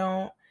said. I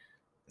don't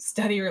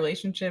study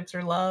relationships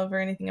or love or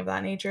anything of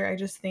that nature. I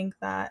just think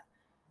that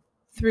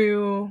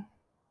through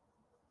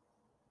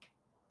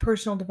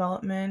personal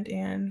development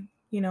and,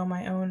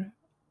 my own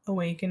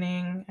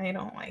awakening, I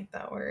don't like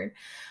that word,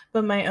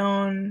 but my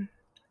own,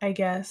 I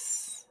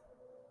guess,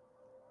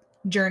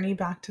 journey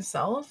back to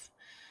self,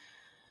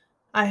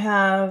 I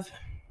have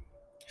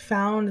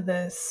found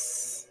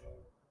this.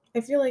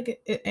 I feel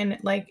like and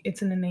like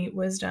it's an innate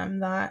wisdom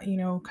that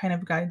kind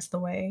of guides the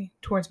way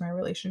towards my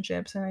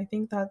relationships, and I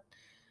think that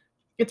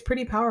it's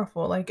pretty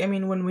powerful. Like I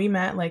mean, when we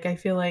met, like I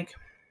feel like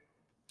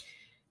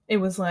it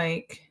was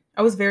like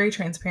I was very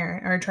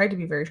transparent, or I tried to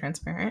be very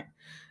transparent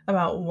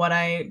about what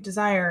I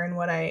desire and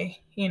what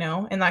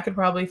and that could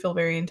probably feel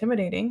very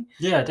intimidating,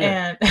 Yeah, I did.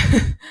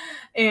 and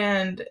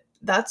and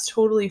that's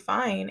totally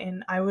fine.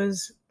 And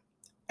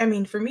I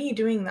mean, for me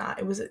doing that,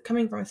 it was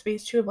coming from a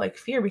space too of like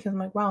fear because I'm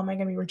like, wow, am I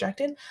going to be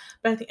rejected?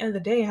 But at the end of the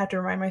day, I had to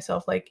remind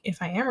myself, like,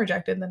 if I am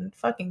rejected, then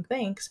fucking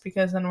thanks,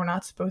 because then we're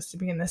not supposed to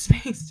be in this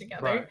space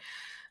together. Right.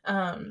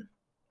 Um,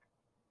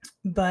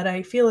 but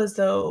I feel as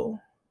though,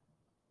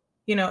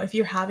 if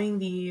you're having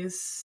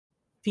these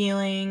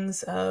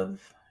feelings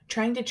of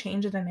trying to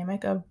change the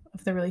dynamic of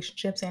the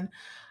relationships and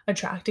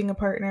attracting a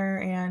partner,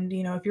 and,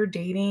 if you're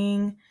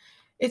dating,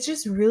 it's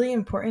just really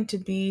important to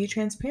be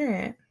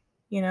transparent.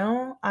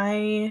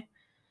 I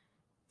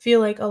feel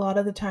like a lot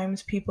of the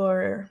times people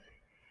are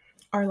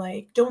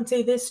like, don't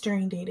say this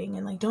during dating,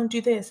 and like don't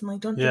do this, and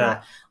like don't do that.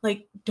 Yeah.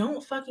 Like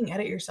don't fucking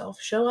edit yourself.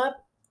 Show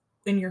up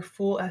in your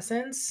full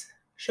essence.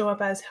 Show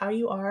up as how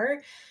you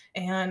are.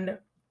 And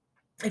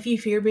if you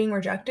fear being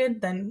rejected,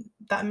 then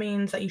that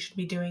means that you should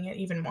be doing it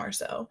even more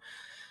so.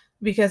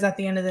 Because at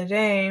the end of the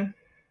day,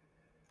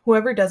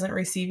 whoever doesn't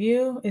receive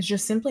you is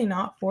just simply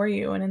not for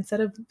you. And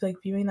instead of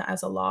like viewing that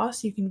as a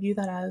loss, you can view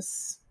that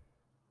as,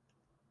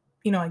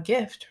 a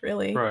gift,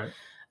 really. Right.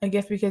 A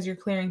gift because you're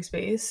clearing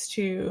space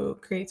to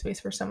create space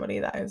for somebody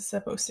that is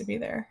supposed to be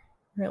there,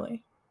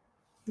 really.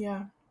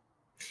 Yeah.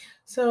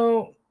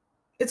 So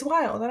it's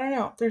wild. I don't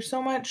know. There's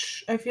so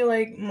much, I feel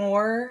like,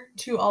 more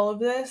to all of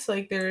this.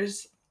 Like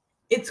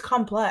it's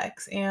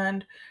complex,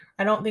 and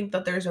I don't think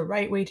that there's a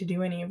right way to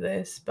do any of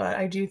this, but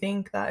I do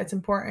think that it's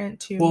important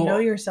to know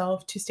Well,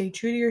 yourself, to stay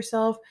true to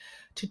yourself,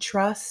 to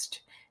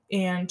trust,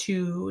 and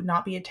to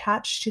not be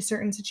attached to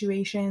certain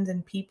situations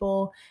and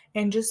people,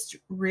 and just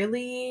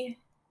really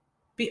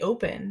be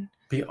open.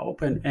 be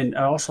open and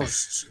also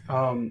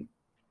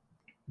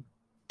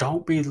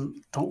don't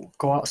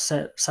go out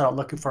set out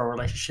looking for a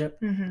relationship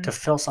Mm-hmm. to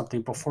fill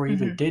something before you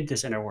even Mm-hmm. did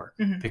this inner work,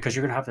 Mm-hmm. because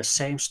you're gonna have the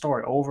same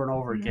story over and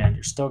over Mm-hmm. again.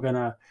 You're still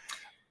gonna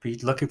be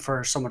looking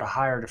for someone to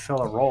hire to fill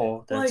a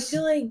role Well, I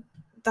feel that's like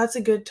that's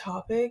a good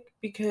topic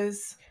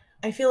because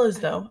I feel as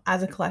though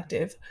as a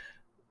collective,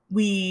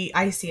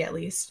 I see at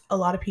least a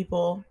lot of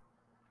people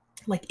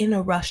like in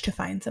a rush to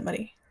find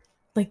somebody.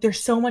 Like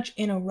there's so much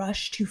in a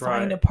rush to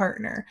find Right. a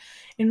partner.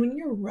 And when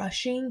you're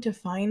rushing to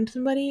find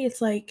somebody,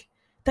 it's like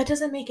that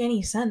doesn't make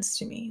any sense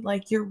to me.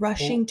 Like you're Well,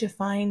 rushing to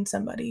find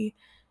somebody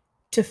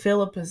to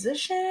fill a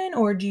position,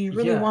 or do you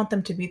really yeah, want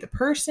them to be the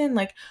person?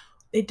 Like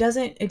it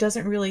doesn't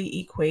really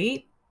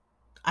equate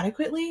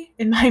adequately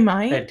in my it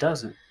mind.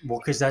 doesn't. Well,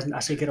 because that's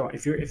how you get on.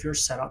 If you're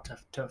set out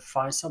to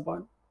find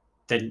someone,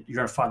 then you're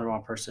gonna find the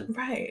wrong person.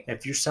 Right.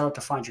 If you're set out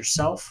to find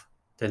yourself,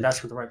 then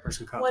that's when the right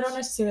person Well, I don't comes.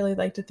 necessarily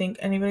like to think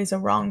anybody's a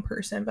wrong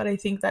person, but I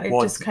think that it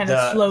Well, just kind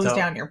of slows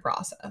down your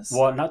process.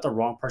 not the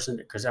wrong person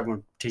because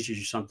everyone teaches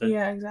you something,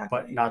 Yeah, but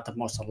exactly. not the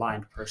most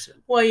aligned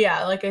person. Well,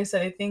 yeah, like I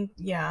said, I think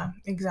yeah,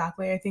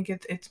 exactly. I think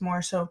it's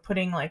more so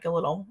putting like a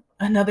little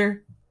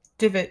another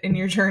divot in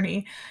your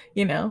journey,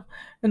 you know,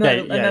 Yeah, another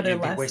yeah, another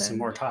you'd be wasting lesson.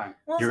 more time.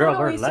 Well, it's You're not gonna a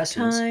learn waste of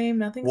lessons. time.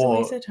 Nothing's a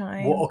waste Well, of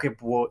time. okay,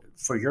 well,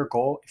 for your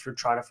goal, if you're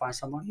trying to find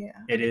someone, Yeah.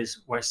 it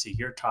is wasting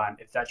your time.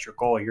 If that's your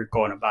goal, you're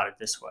going about it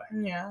this way.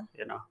 Yeah.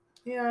 You know.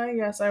 Yeah, I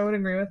guess I would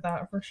agree with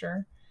that for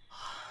sure.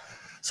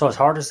 So as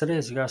hard as it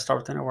is, you gotta start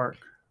with inner work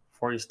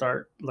before you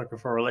start looking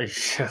for a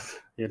relationship.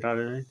 You know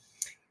what I mean?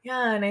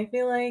 Yeah, and I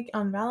feel like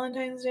on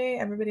Valentine's Day,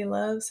 everybody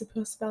loves to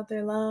post about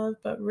their love,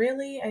 but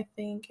really, I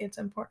think it's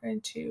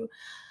important to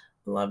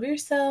love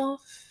yourself,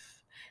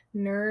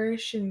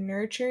 nourish and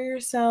nurture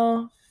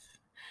yourself.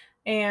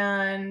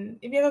 And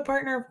if you have a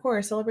partner, of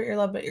course, celebrate your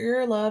love, but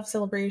your love,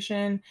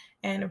 celebration,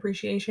 and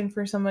appreciation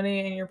for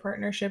somebody and your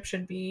partnership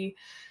should be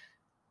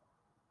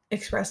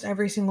expressed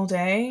every single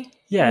day,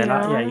 Yeah, you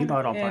and you know? know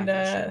I don't And buy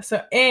that shit.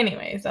 so,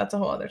 anyways, that's a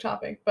whole other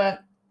topic.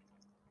 But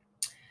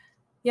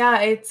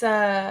yeah, it's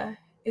an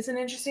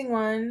interesting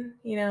one,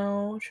 you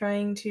know,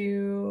 trying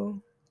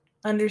to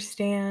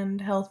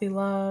understand healthy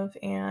love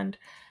and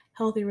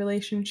healthy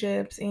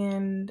relationships,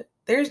 and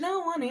there's no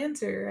one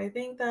answer. I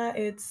think that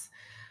it's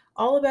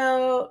all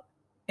about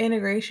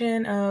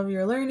integration of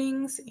your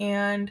learnings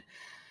and,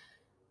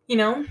 you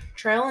know,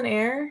 trial and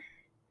error.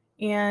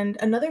 And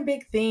another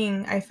big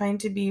thing I find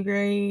to be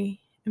very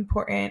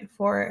important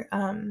for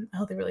a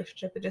healthy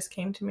relationship that just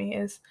came to me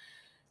is,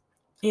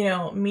 you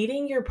know,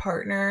 meeting your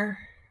partner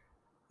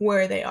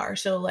where they are.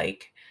 So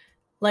like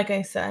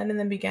I said in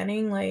the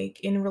beginning, like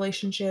in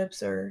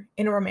relationships or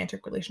in a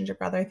romantic relationship,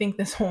 rather, I think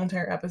this whole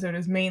entire episode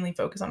is mainly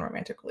focused on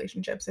romantic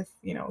relationships, if,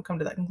 you know, come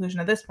to that conclusion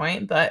at this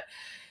point. But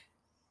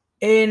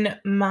in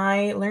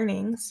my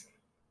learnings,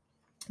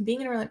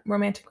 being in a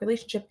romantic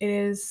relationship, it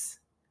is,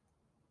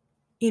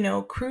 you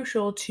know,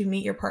 crucial to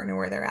meet your partner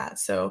where they're at.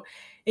 So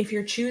if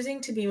you're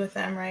choosing to be with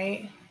them,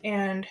 right,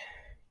 and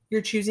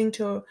you're choosing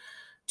to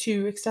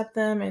accept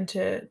them and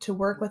to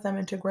work with them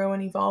and to grow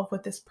and evolve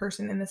with this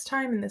person in this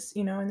time, in this,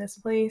 you know, in this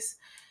place,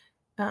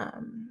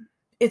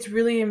 it's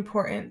really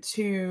important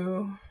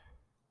to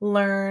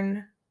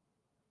learn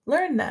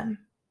them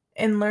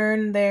and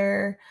learn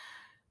their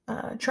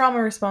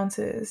trauma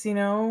responses. You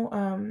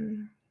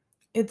know,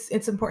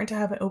 it's important to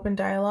have an open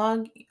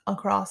dialogue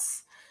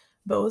across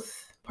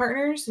both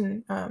partners,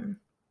 and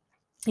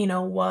you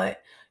know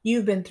what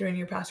you've been through in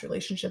your past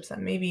relationships that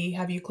maybe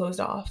have you closed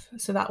off,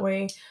 so that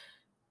way,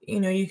 you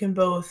know, you can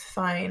both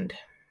find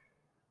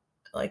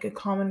like a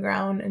common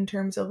ground in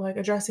terms of like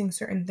addressing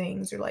certain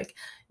things or like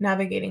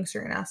navigating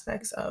certain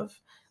aspects of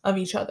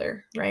each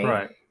other, right?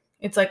 Right,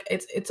 It's like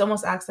it's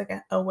almost acts like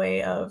a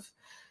way of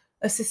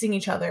assisting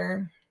each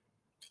other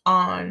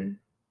on,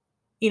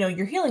 you know,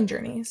 your healing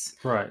journeys.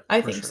 right,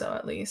 I for think sure, so,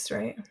 at least,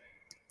 right?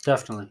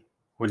 definitely.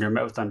 When you're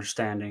met with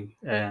understanding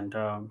and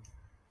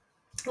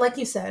Like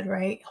you said,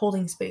 right?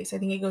 Holding space. I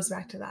think it goes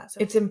back to that. So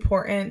it's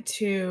important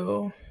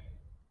to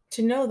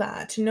know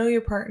that, to know your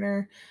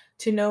partner,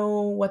 to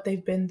know what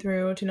they've been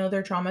through, to know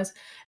their traumas.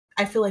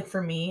 I feel like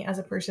for me as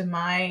a person,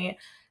 my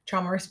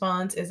trauma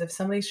response is if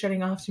somebody's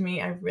shutting off to me,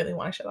 I really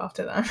want to shut off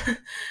to them.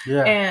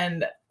 yeah,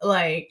 And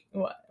like,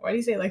 what? Why do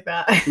you say it like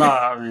that? no,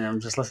 I mean I'm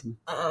just listening.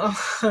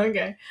 Oh,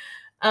 okay.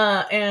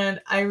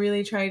 And I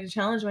really try to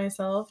challenge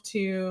myself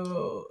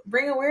to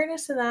bring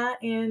awareness to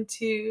that and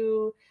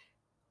to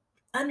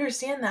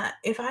understand that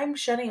if I'm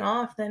shutting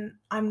off, then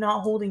I'm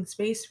not holding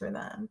space for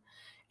them.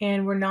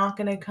 And we're not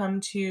going to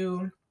come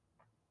to,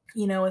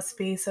 you know, a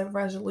space of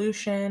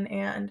resolution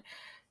and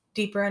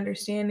deeper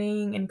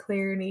understanding and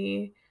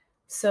clarity.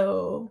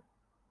 So,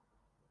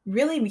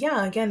 really,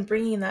 yeah, again,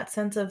 bringing that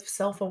sense of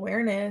self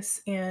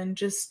awareness and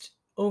just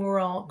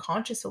overall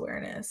conscious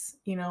awareness,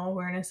 you know,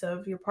 awareness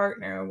of your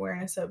partner,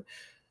 awareness of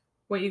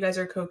what you guys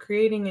are co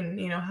creating and,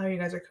 you know, how you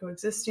guys are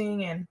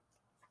coexisting and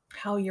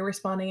how you're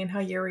responding and how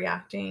you're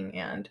reacting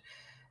and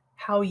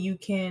how you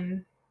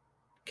can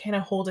kind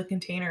of hold a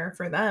container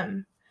for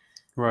them.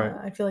 Right,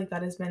 I feel like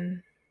that has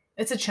been,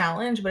 it's a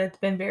challenge, but it's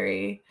been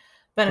very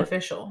but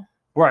beneficial.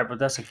 right, but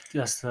that's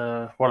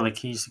the one of the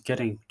keys to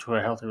getting to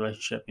a healthy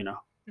relationship. You know,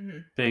 Mm-hmm.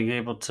 being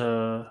able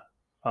to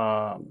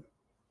um,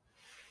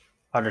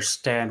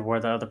 understand where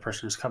the other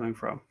person is coming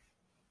from,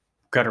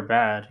 good or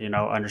bad. You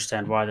know,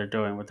 understand why they're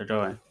doing what they're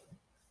doing,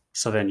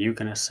 so then you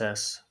can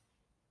assess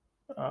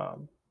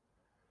um,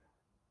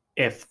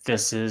 if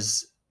this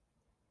is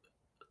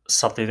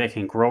something they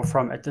can grow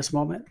from at this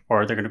moment,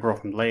 or they're going to grow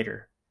from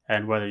later,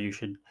 and whether you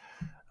should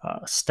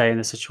stay in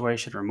the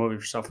situation or move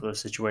yourself from the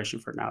situation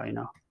for now.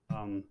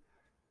 Um,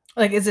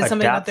 Like, is it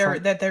something that adapt they're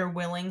from that they're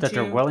willing that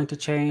they're to willing to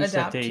change, that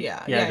adapt? they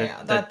Yeah, yeah yeah, that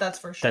yeah. that That's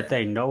for that sure.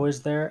 they know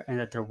is there, and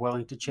that they're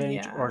willing to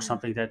change, or Yeah,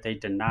 something that they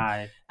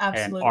deny and aren't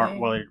absolutely.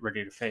 willing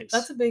ready to That's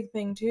face. a big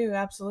thing too.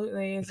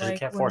 Absolutely, is Because you like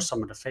can't force when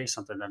someone to face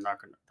something they're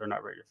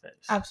not ready to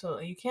face.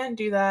 absolutely you can't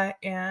do that,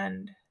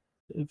 and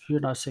If you're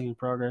not seeing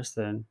progress,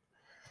 then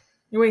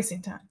you're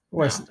wasting time. you're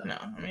No, wasting time. no.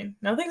 I mean,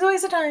 nothing's a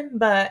waste of time,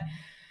 but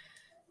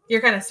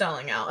you're kind of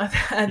stalling out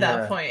at that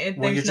Yeah. point.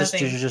 Well, There's you're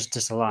nothing. just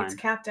It's disaligned.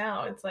 capped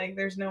out. It's like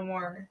there's no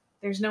more.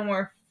 There's no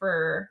more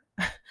for.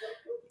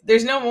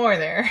 There's no more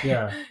there.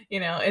 Yeah.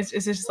 It's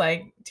just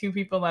like two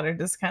people that are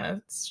just kind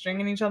of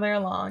stringing each other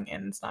along,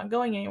 and it's not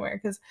going anywhere.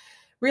 Because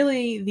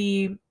really,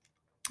 the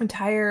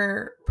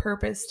entire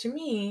purpose to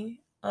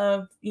me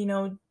of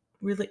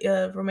really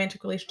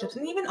romantic relationships,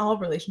 and even all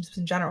relationships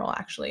in general,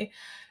 actually,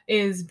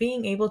 is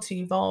being able to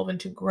evolve and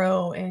to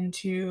grow and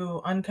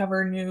to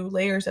uncover new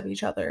layers of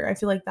each other. I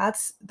feel like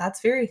that's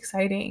very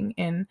exciting.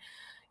 And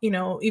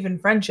even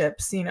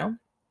friendships,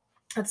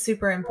 that's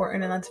super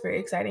important, and that's very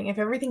exciting. If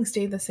everything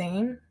stayed the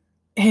same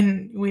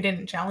and we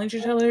didn't challenge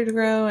each other to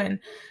grow, and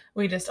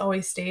we just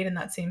always stayed in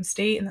that same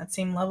state and that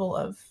same level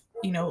of,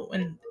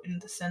 in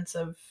the sense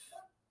of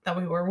that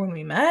we were when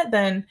we met,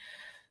 then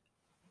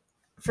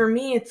for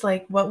me it's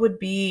like what would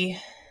be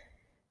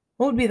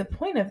the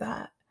point of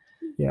that?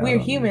 Yeah, I We're don't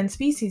know. human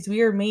species.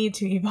 We are made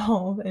to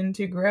evolve and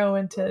to grow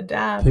and to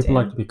adapt. People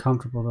like And to be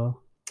comfortable, though.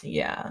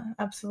 yeah,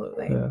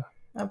 absolutely. Yeah.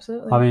 I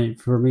Absolutely. mean,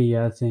 for me,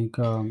 I think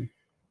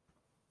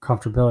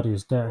comfortability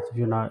is death. If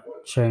you're not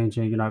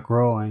changing, you're not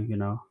growing.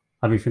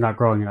 I mean, if you're not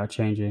growing, you're not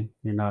changing.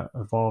 You're not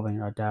evolving.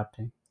 You're not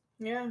adapting.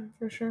 Yeah,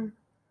 for sure.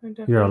 I You're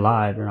definitely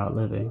alive. You're not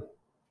living.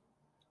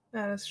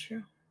 That is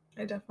true.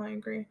 I definitely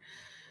agree.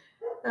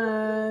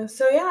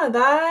 So yeah,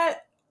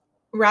 that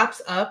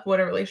wraps up what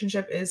a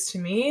relationship is to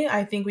me.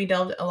 I think we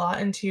delved a lot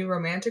into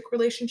romantic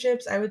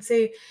relationships. I would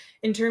say,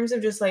 in terms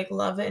of just like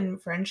love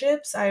and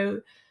friendships,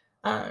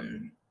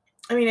 um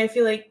I mean, I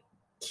feel like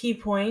key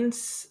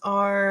points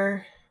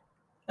are,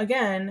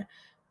 again,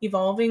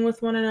 evolving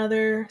with one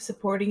another,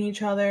 supporting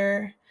each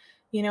other.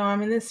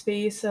 I'm in this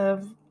space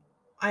of,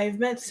 I've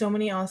met so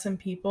many awesome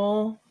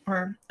people,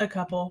 or a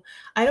couple.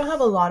 I don't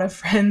have a lot of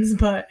friends,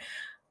 but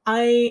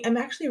I am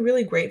actually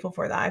really grateful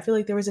for that. I feel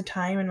like there was a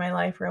time in my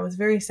life where I was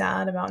very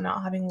sad about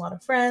not having a lot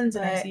of friends,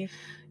 and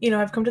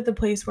I've come to the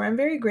place where I'm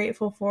very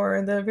grateful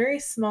for the very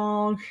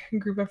small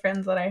group of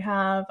friends that I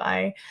have.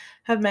 I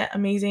have met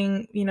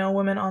amazing,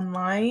 women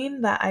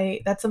online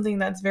that's something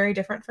that's very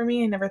different for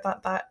me. I never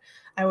thought that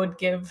I would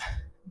give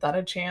that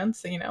a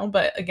chance,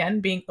 but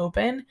again, being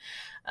open,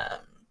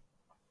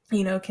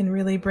 um, can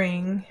really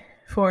bring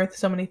forth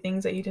so many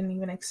things that you didn't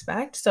even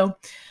expect. So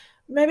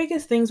my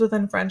biggest things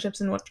within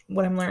friendships, and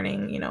what I'm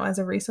learning, as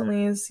of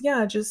recently, is,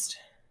 yeah, just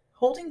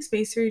holding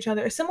space for each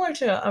other, similar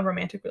to a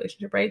romantic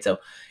relationship, right? So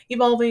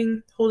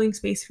evolving, holding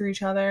space for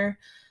each other,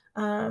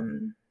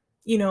 um,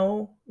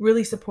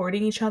 really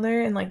supporting each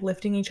other and like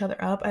lifting each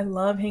other up. I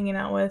love hanging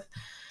out with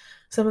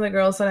some of the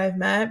girls that I've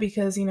met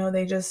because,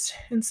 they just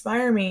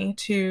inspire me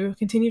to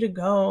continue to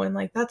go. And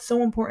like, that's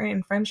so important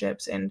in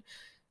friendships. And,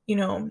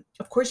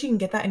 of course you can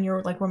get that in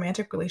your like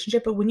romantic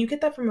relationship, but when you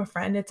get that from a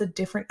friend, it's a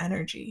different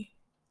energy.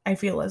 I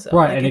feel as though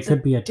Right, like and it it's a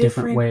could be a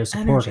different different way of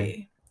supporting,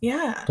 energy.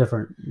 Yeah.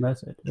 different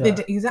method. Yeah.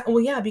 Exactly.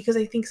 Well, yeah, because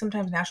I think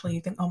sometimes naturally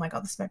you think, oh my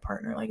God, this is my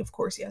partner. Like, of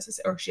course he has to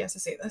say, or she has to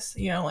say this,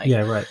 like,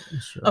 Yeah. Right.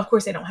 That's true. of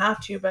course they don't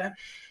have to, but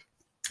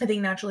I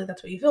think naturally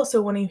that's what you feel.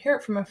 So when you hear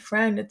it from a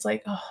friend, it's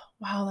like, oh,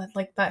 wow,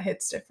 that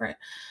hits different.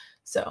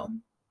 So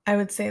I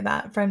would say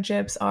that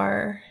friendships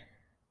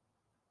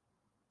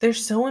they're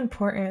so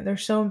important. They're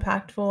so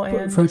impactful,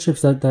 But and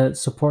friendships that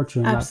support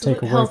you and not take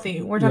absolutely away healthy.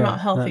 from. We're talking Yeah. about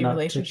healthy Not take away from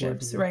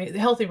relationships, you. right?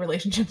 Healthy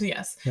relationships,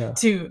 yes. Yeah.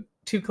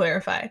 To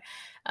clarify,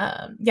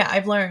 yeah,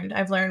 I've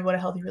learned what a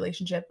healthy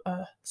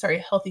a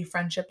healthy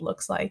friendship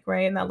looks like,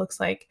 right? And that looks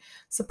like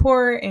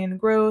support and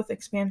growth,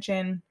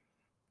 expansion,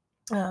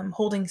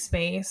 holding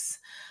space.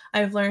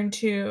 I've learned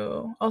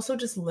to also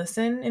just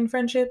listen in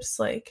friendships.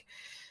 Like,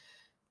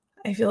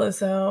 I feel as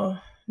though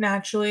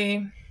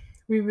naturally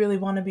we really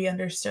want to be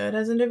understood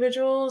as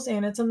individuals,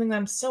 and it's something that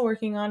I'm still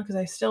working on because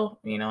I still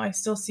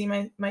see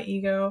my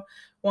ego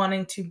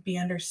wanting to be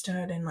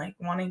understood and like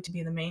wanting to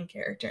be the main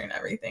character and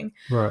everything.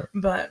 Right.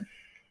 But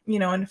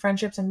in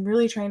friendships, I'm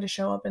really trying to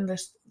show up and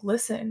just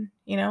listen,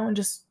 and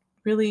just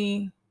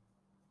really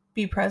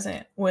be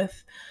present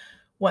with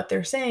what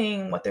they're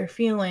saying, what they're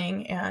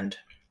feeling, and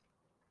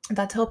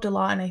that's helped a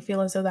lot. And I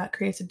feel as though that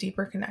creates a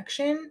deeper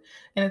connection,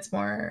 and it's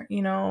more,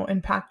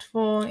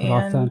 impactful And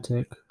and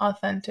authentic.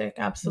 authentic.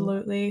 Yeah.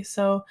 Absolutely.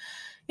 So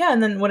yeah,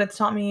 and then what it's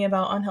taught me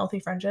about unhealthy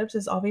friendships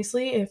is,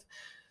 obviously, if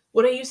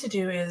what I used to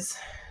do is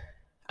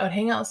I would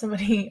hang out with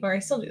somebody, or I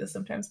still do this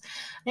sometimes,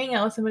 hang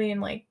out with somebody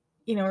and like,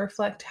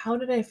 reflect, how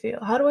did I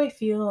feel? How do I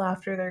feel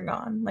after they're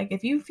gone? Like,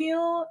 if you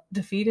feel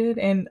defeated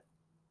and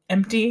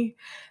empty,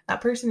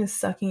 that person is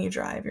sucking you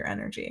dry of your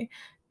energy.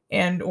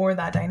 And or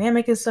that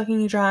dynamic is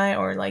sucking you dry,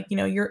 or like, you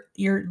know,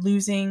 you're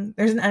losing,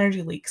 there's an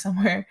energy leak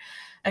somewhere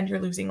and you're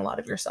losing a lot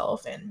of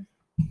yourself, and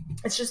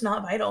it's just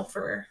not vital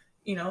for,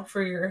 you know,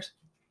 for your,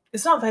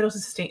 it's not vital to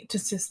sustain,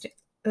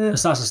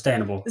 It's not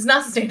sustainable. It's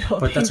not sustainable.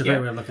 But that's a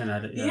great way of looking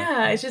at it.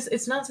 Yeah, it's just,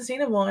 it's not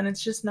sustainable, and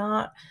it's just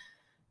not,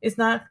 it's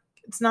not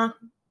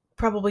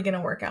probably going to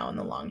work out in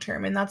the long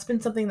term. And that's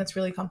been something that's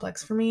really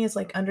complex for me, is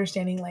like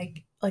understanding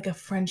like a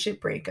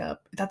friendship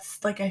breakup.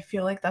 That's like, I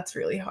feel like that's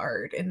really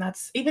hard, and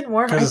that's even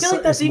more, I feel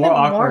like that's even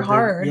more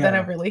hard than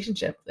a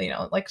relationship, you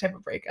know, like type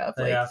of breakup.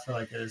 Like, yeah, I feel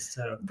like it is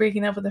too.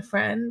 Breaking up with a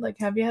friend. Like,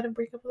 have you had a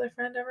breakup with a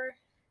friend ever?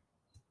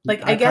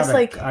 Like, I guess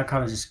like I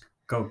kind of just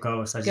go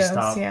ghost. I just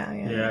stop.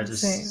 Yeah,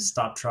 just same.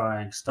 Stop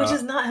trying. Stop. Which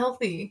is not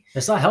healthy.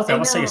 It's not healthy. I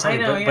won't say it's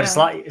healthy, but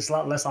it's a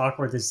lot less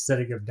awkward than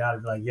sitting him down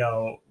and be like,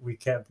 "Yo, we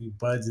can't be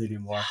buds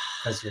anymore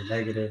because you're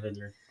negative and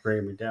you're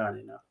bringing me down."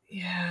 You know.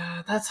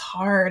 Yeah, that's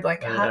hard.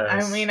 Like,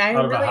 I mean, I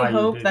really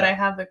hope that I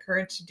have the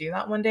courage to do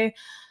that one day.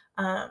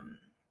 I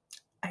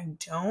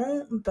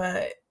don't,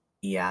 but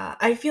yeah,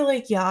 I feel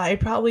like, yeah, I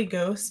probably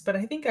ghost, but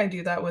I think I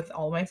do that with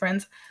all my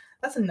friends.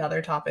 That's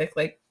another topic.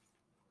 Like,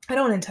 I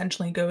don't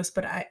intentionally ghost,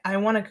 but I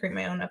want to create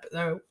my own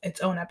its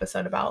own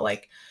episode about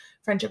like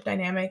friendship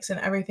dynamics and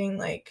everything.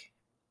 Like,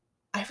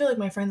 I feel like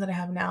my friends that I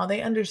have now,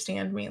 they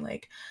understand me.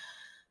 Like,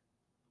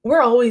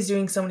 we're always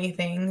doing so many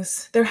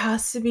things. You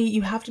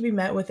have to be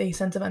met with a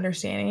sense of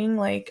understanding.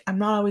 Like, I'm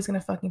not always going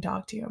to fucking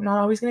talk to you. I'm not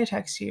always going to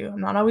text you. I'm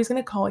not always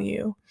going to call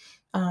you.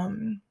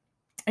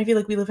 I feel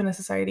like we live in a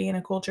society and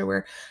a culture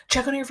where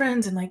check on your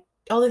friends and like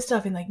all this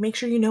stuff, and like make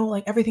sure you know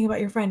like everything about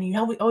your friend.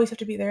 We always have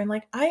to be there. And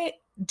like, I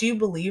do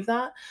believe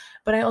that,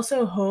 but I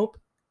also hope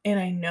and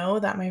I know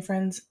that my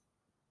friends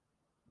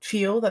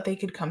feel that they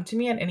could come to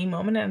me at any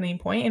moment, at any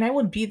point, and I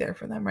would be there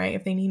for them, right,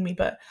 if they need me.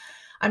 But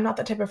I'm not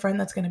that type of friend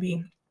that's going to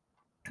be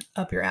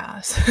up your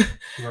ass.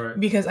 Right.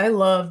 Because I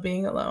love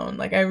being alone.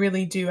 Like, I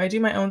really do. I do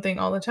my own thing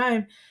all the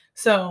time.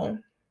 So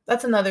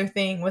that's another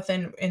thing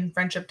in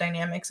friendship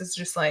dynamics, is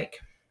just like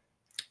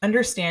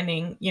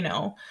understanding, you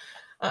know,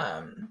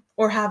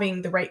 or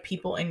having the right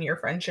people in your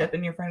friendship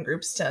and your friend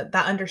groups that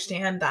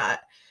understand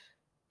that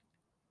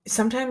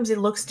sometimes it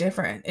looks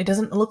different. It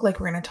doesn't look like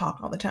we're going to talk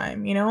all the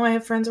time. You know, I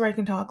have friends where I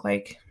can talk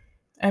like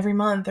every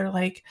month or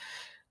like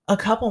a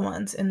couple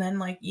months, and then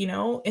like, you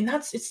know, and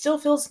it still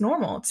feels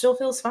normal. It still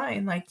feels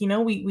fine. Like, you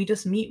know, we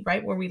just meet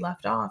right where we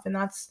left off, and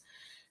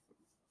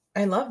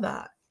I love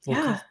that.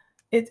 Okay.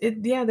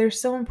 Yeah. They're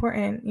so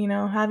important, you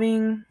know,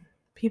 having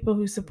people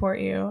who support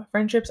you.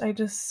 Friendships,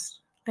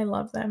 I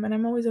love them, and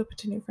I'm always open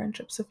to new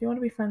friendships. So if you want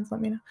to be friends,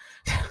 let me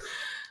know.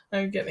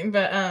 I'm kidding,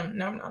 but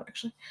no, I'm not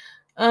actually.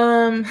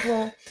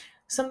 Well,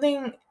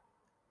 something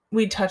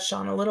we touched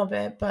on a little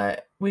bit,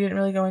 but we didn't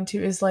really go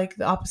into, is like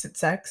the opposite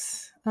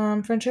sex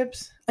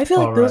friendships. I feel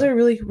like those are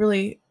really,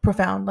 really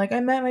profound. Like, I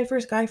met my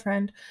first guy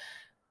friend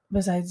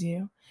besides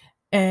you.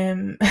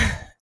 Oh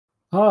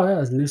yeah,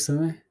 it's news to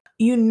me.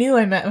 You knew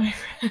I met my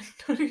friend.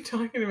 What are you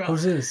talking about?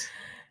 Who's this?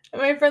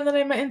 My friend that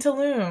I met in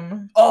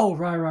Tulum. Oh,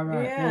 right.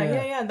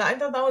 Yeah. I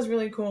thought that was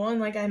really cool. And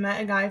like, I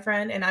met a guy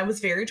friend, and I was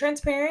very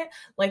transparent.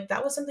 Like,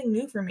 that was something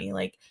new for me.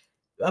 Like,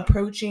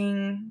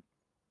 approaching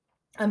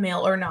a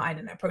male, or no, I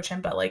didn't approach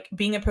him, but like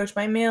being approached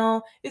by a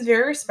male is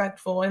very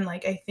respectful. And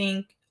like, I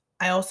think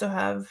I also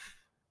have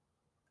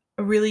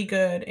a really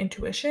good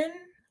intuition.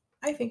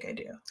 I think I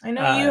do. I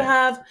know you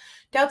have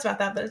doubts about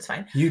that, but it's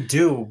fine. You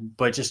do,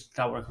 but just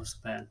not when it comes to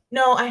men.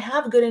 No, I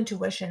have good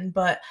intuition,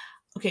 but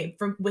okay,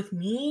 with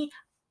me,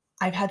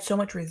 I've had so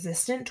much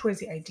resistance towards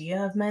the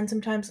idea of men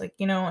sometimes, like,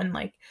 you know, and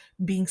like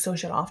being so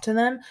shut off to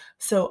them.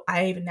 So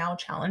I've now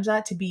challenged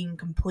that to being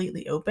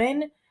completely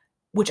open,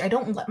 which I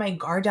don't let my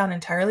guard down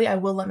entirely. I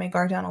will let my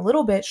guard down a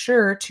little bit,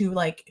 sure, to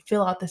like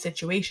fill out the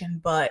situation.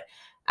 But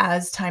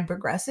as time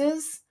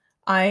progresses,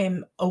 I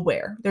am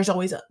aware. There's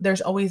always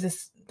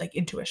this like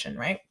intuition,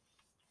 right?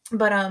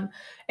 But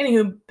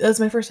anywho, that was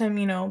my first time,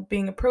 you know,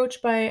 being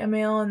approached by a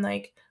male, and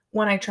like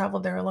when I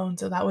traveled there alone.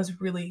 So that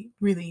was really,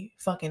 really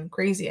fucking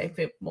crazy. I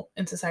feel, well,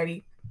 in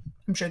society,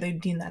 I'm sure they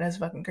deem that as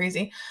fucking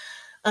crazy.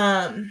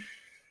 To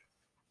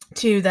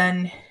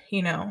then,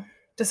 you know,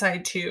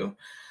 decide to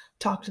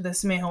talk to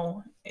this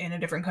male in a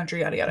different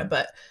country, yada yada.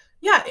 But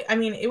yeah, I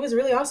mean, it was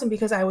really awesome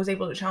because I was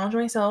able to challenge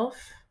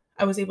myself.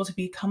 I was able to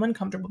become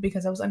uncomfortable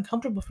because I was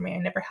uncomfortable for me. I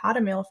never had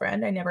a male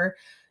friend. I never,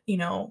 you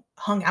know,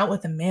 hung out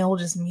with a male,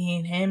 just me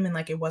and him, and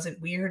like it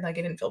wasn't weird. Like,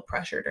 I didn't feel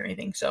pressured or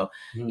anything. So,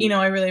 you know,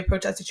 I really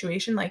approached that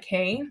situation like,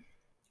 hey,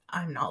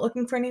 I'm not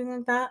looking for anything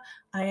like that.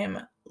 I am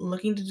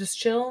looking to just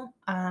chill.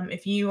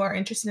 If you are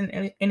interested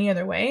in any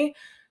other way,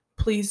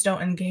 please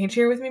don't engage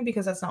here with me,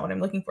 because that's not what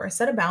I'm looking for. I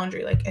set a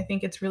boundary. Like, I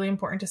think it's really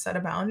important to set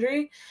a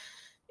boundary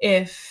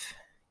if,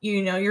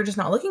 you know, you're just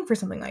not looking for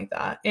something like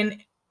that.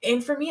 And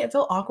And for me, it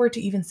felt awkward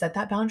to even set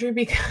that boundary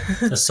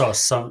because So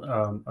some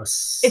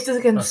it's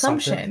like an assumptive.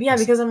 assumption. Yeah,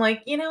 because I'm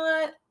like, you know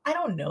what? I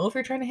don't know if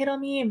you're trying to hit on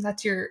me and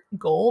that's your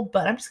goal,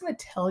 but I'm just gonna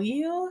tell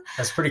you.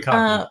 That's pretty cocky.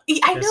 I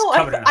It's know.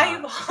 coming in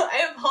hot.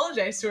 I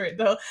apologize for it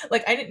though.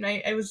 Like I didn't.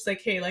 I was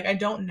like, hey, like I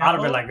don't I'd have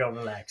been know. like, go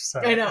relax.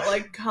 I Sorry. know,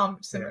 like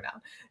simmer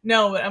down.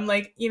 No, but I'm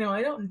like,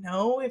 I don't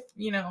know if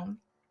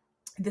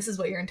this is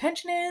what your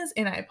intention is,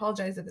 and I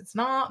apologize if it's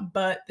not,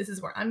 but this is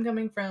where I'm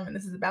coming from, and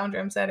this is the boundary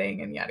I'm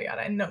setting, and yada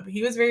yada. And no, but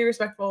he was very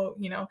respectful,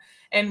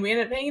 and we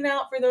ended up hanging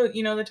out for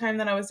the time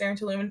that I was there in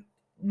Tulum.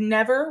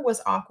 Never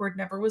was awkward,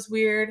 never was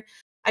weird.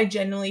 I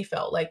genuinely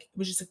felt like it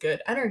was just a good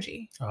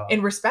energy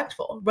and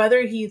respectful.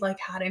 Whether he like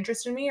had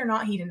interest in me or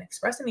not, he didn't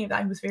express any of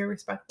that. He was very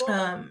respectful.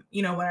 When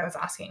I was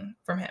asking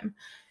from him,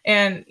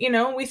 and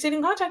we stayed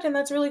in contact, and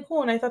that's really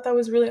cool. And I thought that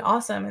was really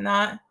awesome, and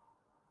I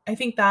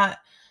think that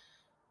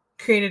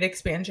created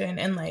expansion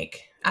and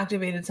like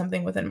activated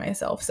something within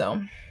myself.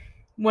 So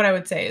what I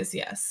would say is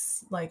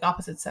yes, like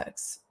opposite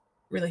sex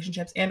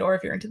relationships, and or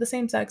if you're into the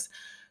same sex,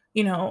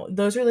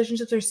 those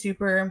relationships are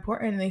super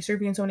important and they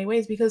serve you in so many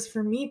ways. Because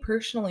for me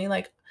personally,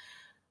 like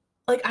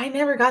I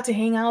never got to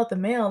hang out with the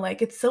male.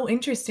 Like it's so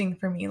interesting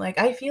for me. Like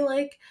I feel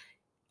like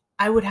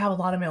I would have a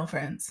lot of male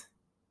friends.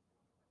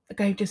 Like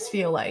I just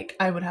feel like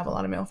I would have a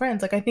lot of male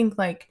friends. Like I think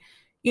like,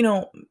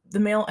 the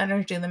male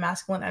energy and the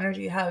masculine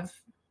energy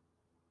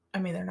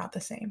they're not the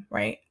same,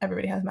 right?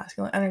 Everybody has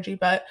masculine energy,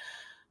 but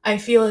I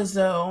feel as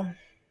though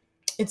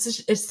it's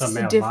just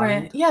a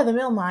different, mind? yeah, the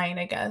male mind,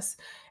 I guess.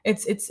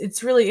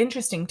 It's really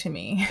interesting to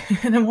me.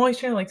 And I'm always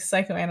trying to like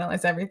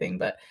psychoanalyze everything,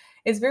 but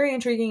it's very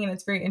intriguing and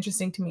it's very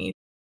interesting to me.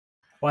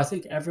 Well, I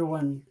think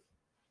everyone,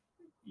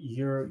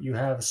 you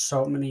have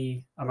so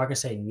many. I'm not gonna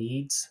say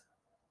needs.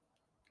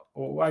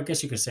 Well, I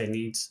guess you could say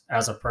needs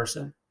as a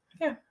person.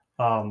 Yeah.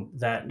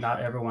 That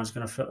not everyone's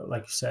gonna feel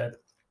like you said.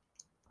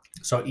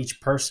 So each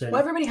person,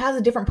 Well, everybody has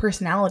a different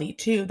personality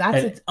too.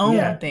 That's its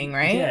own thing,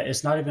 right? Yeah,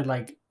 it's not even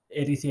like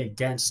anything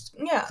against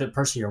the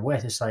person you're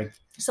with. It's like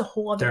just a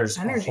whole other there's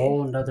energy. a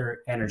whole another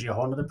energy, a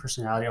whole other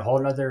personality, a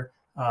whole other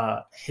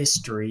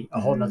history,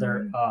 a whole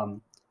other.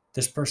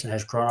 This person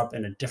has grown up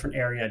in a different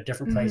area, a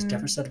different place,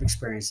 different set of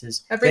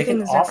experiences. Everything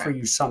they can is offer different.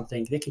 you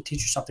something. They can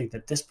teach you something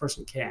that this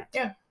person can't.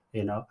 Yeah.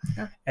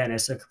 And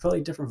it's a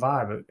completely different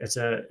vibe. It's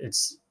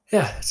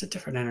a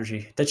different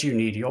energy that you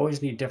need. You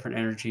always need different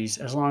energies,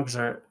 as long as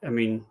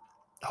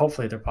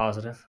hopefully they're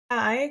positive.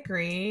 I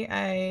agree.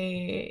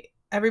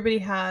 Everybody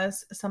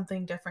has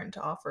something different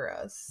to offer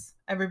us.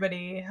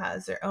 Everybody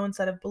has their own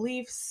set of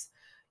beliefs,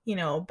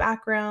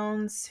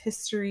 backgrounds,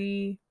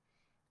 history,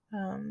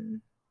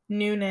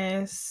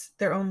 newness,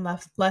 their own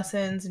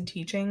lessons and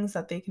teachings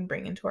that they can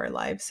bring into our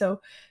lives. So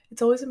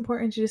it's always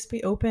important to just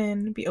be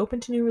open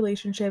to new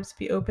relationships,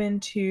 be open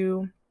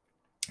to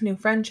new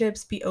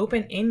friendships, be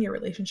open in your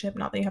relationship.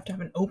 Not that you have to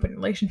have an open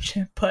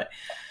relationship, but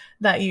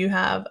that you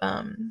have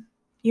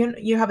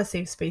you have a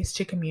safe space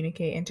to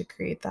communicate and to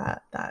create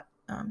that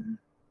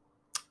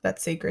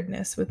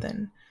sacredness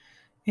within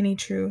any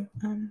true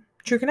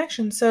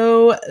connection.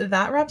 So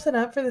that wraps it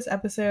up for this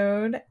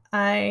episode.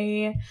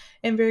 I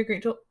am very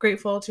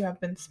grateful to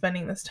have been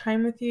spending this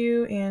time with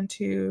you and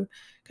to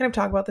kind of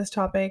talk about this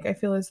topic. I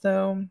feel as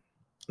though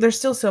there's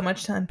still so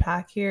much to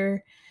unpack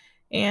here,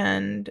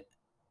 and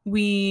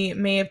we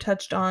may have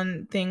touched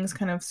on things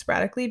kind of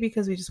sporadically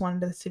because we just wanted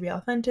this to be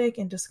authentic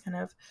and just kind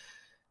of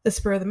the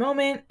spur of the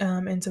moment.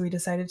 And so we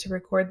decided to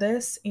record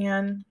this.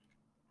 And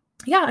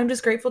yeah, I'm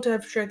just grateful to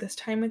have shared this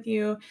time with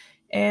you.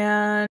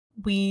 And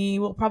we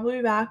will probably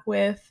be back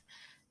with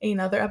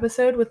another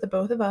episode with the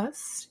both of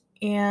us.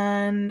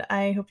 And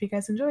I hope you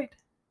guys enjoyed.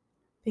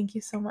 Thank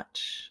you so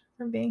much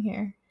for being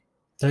here.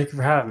 Thank you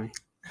for having me.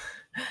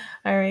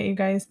 All right, you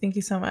guys, thank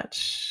you so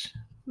much.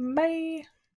 Bye.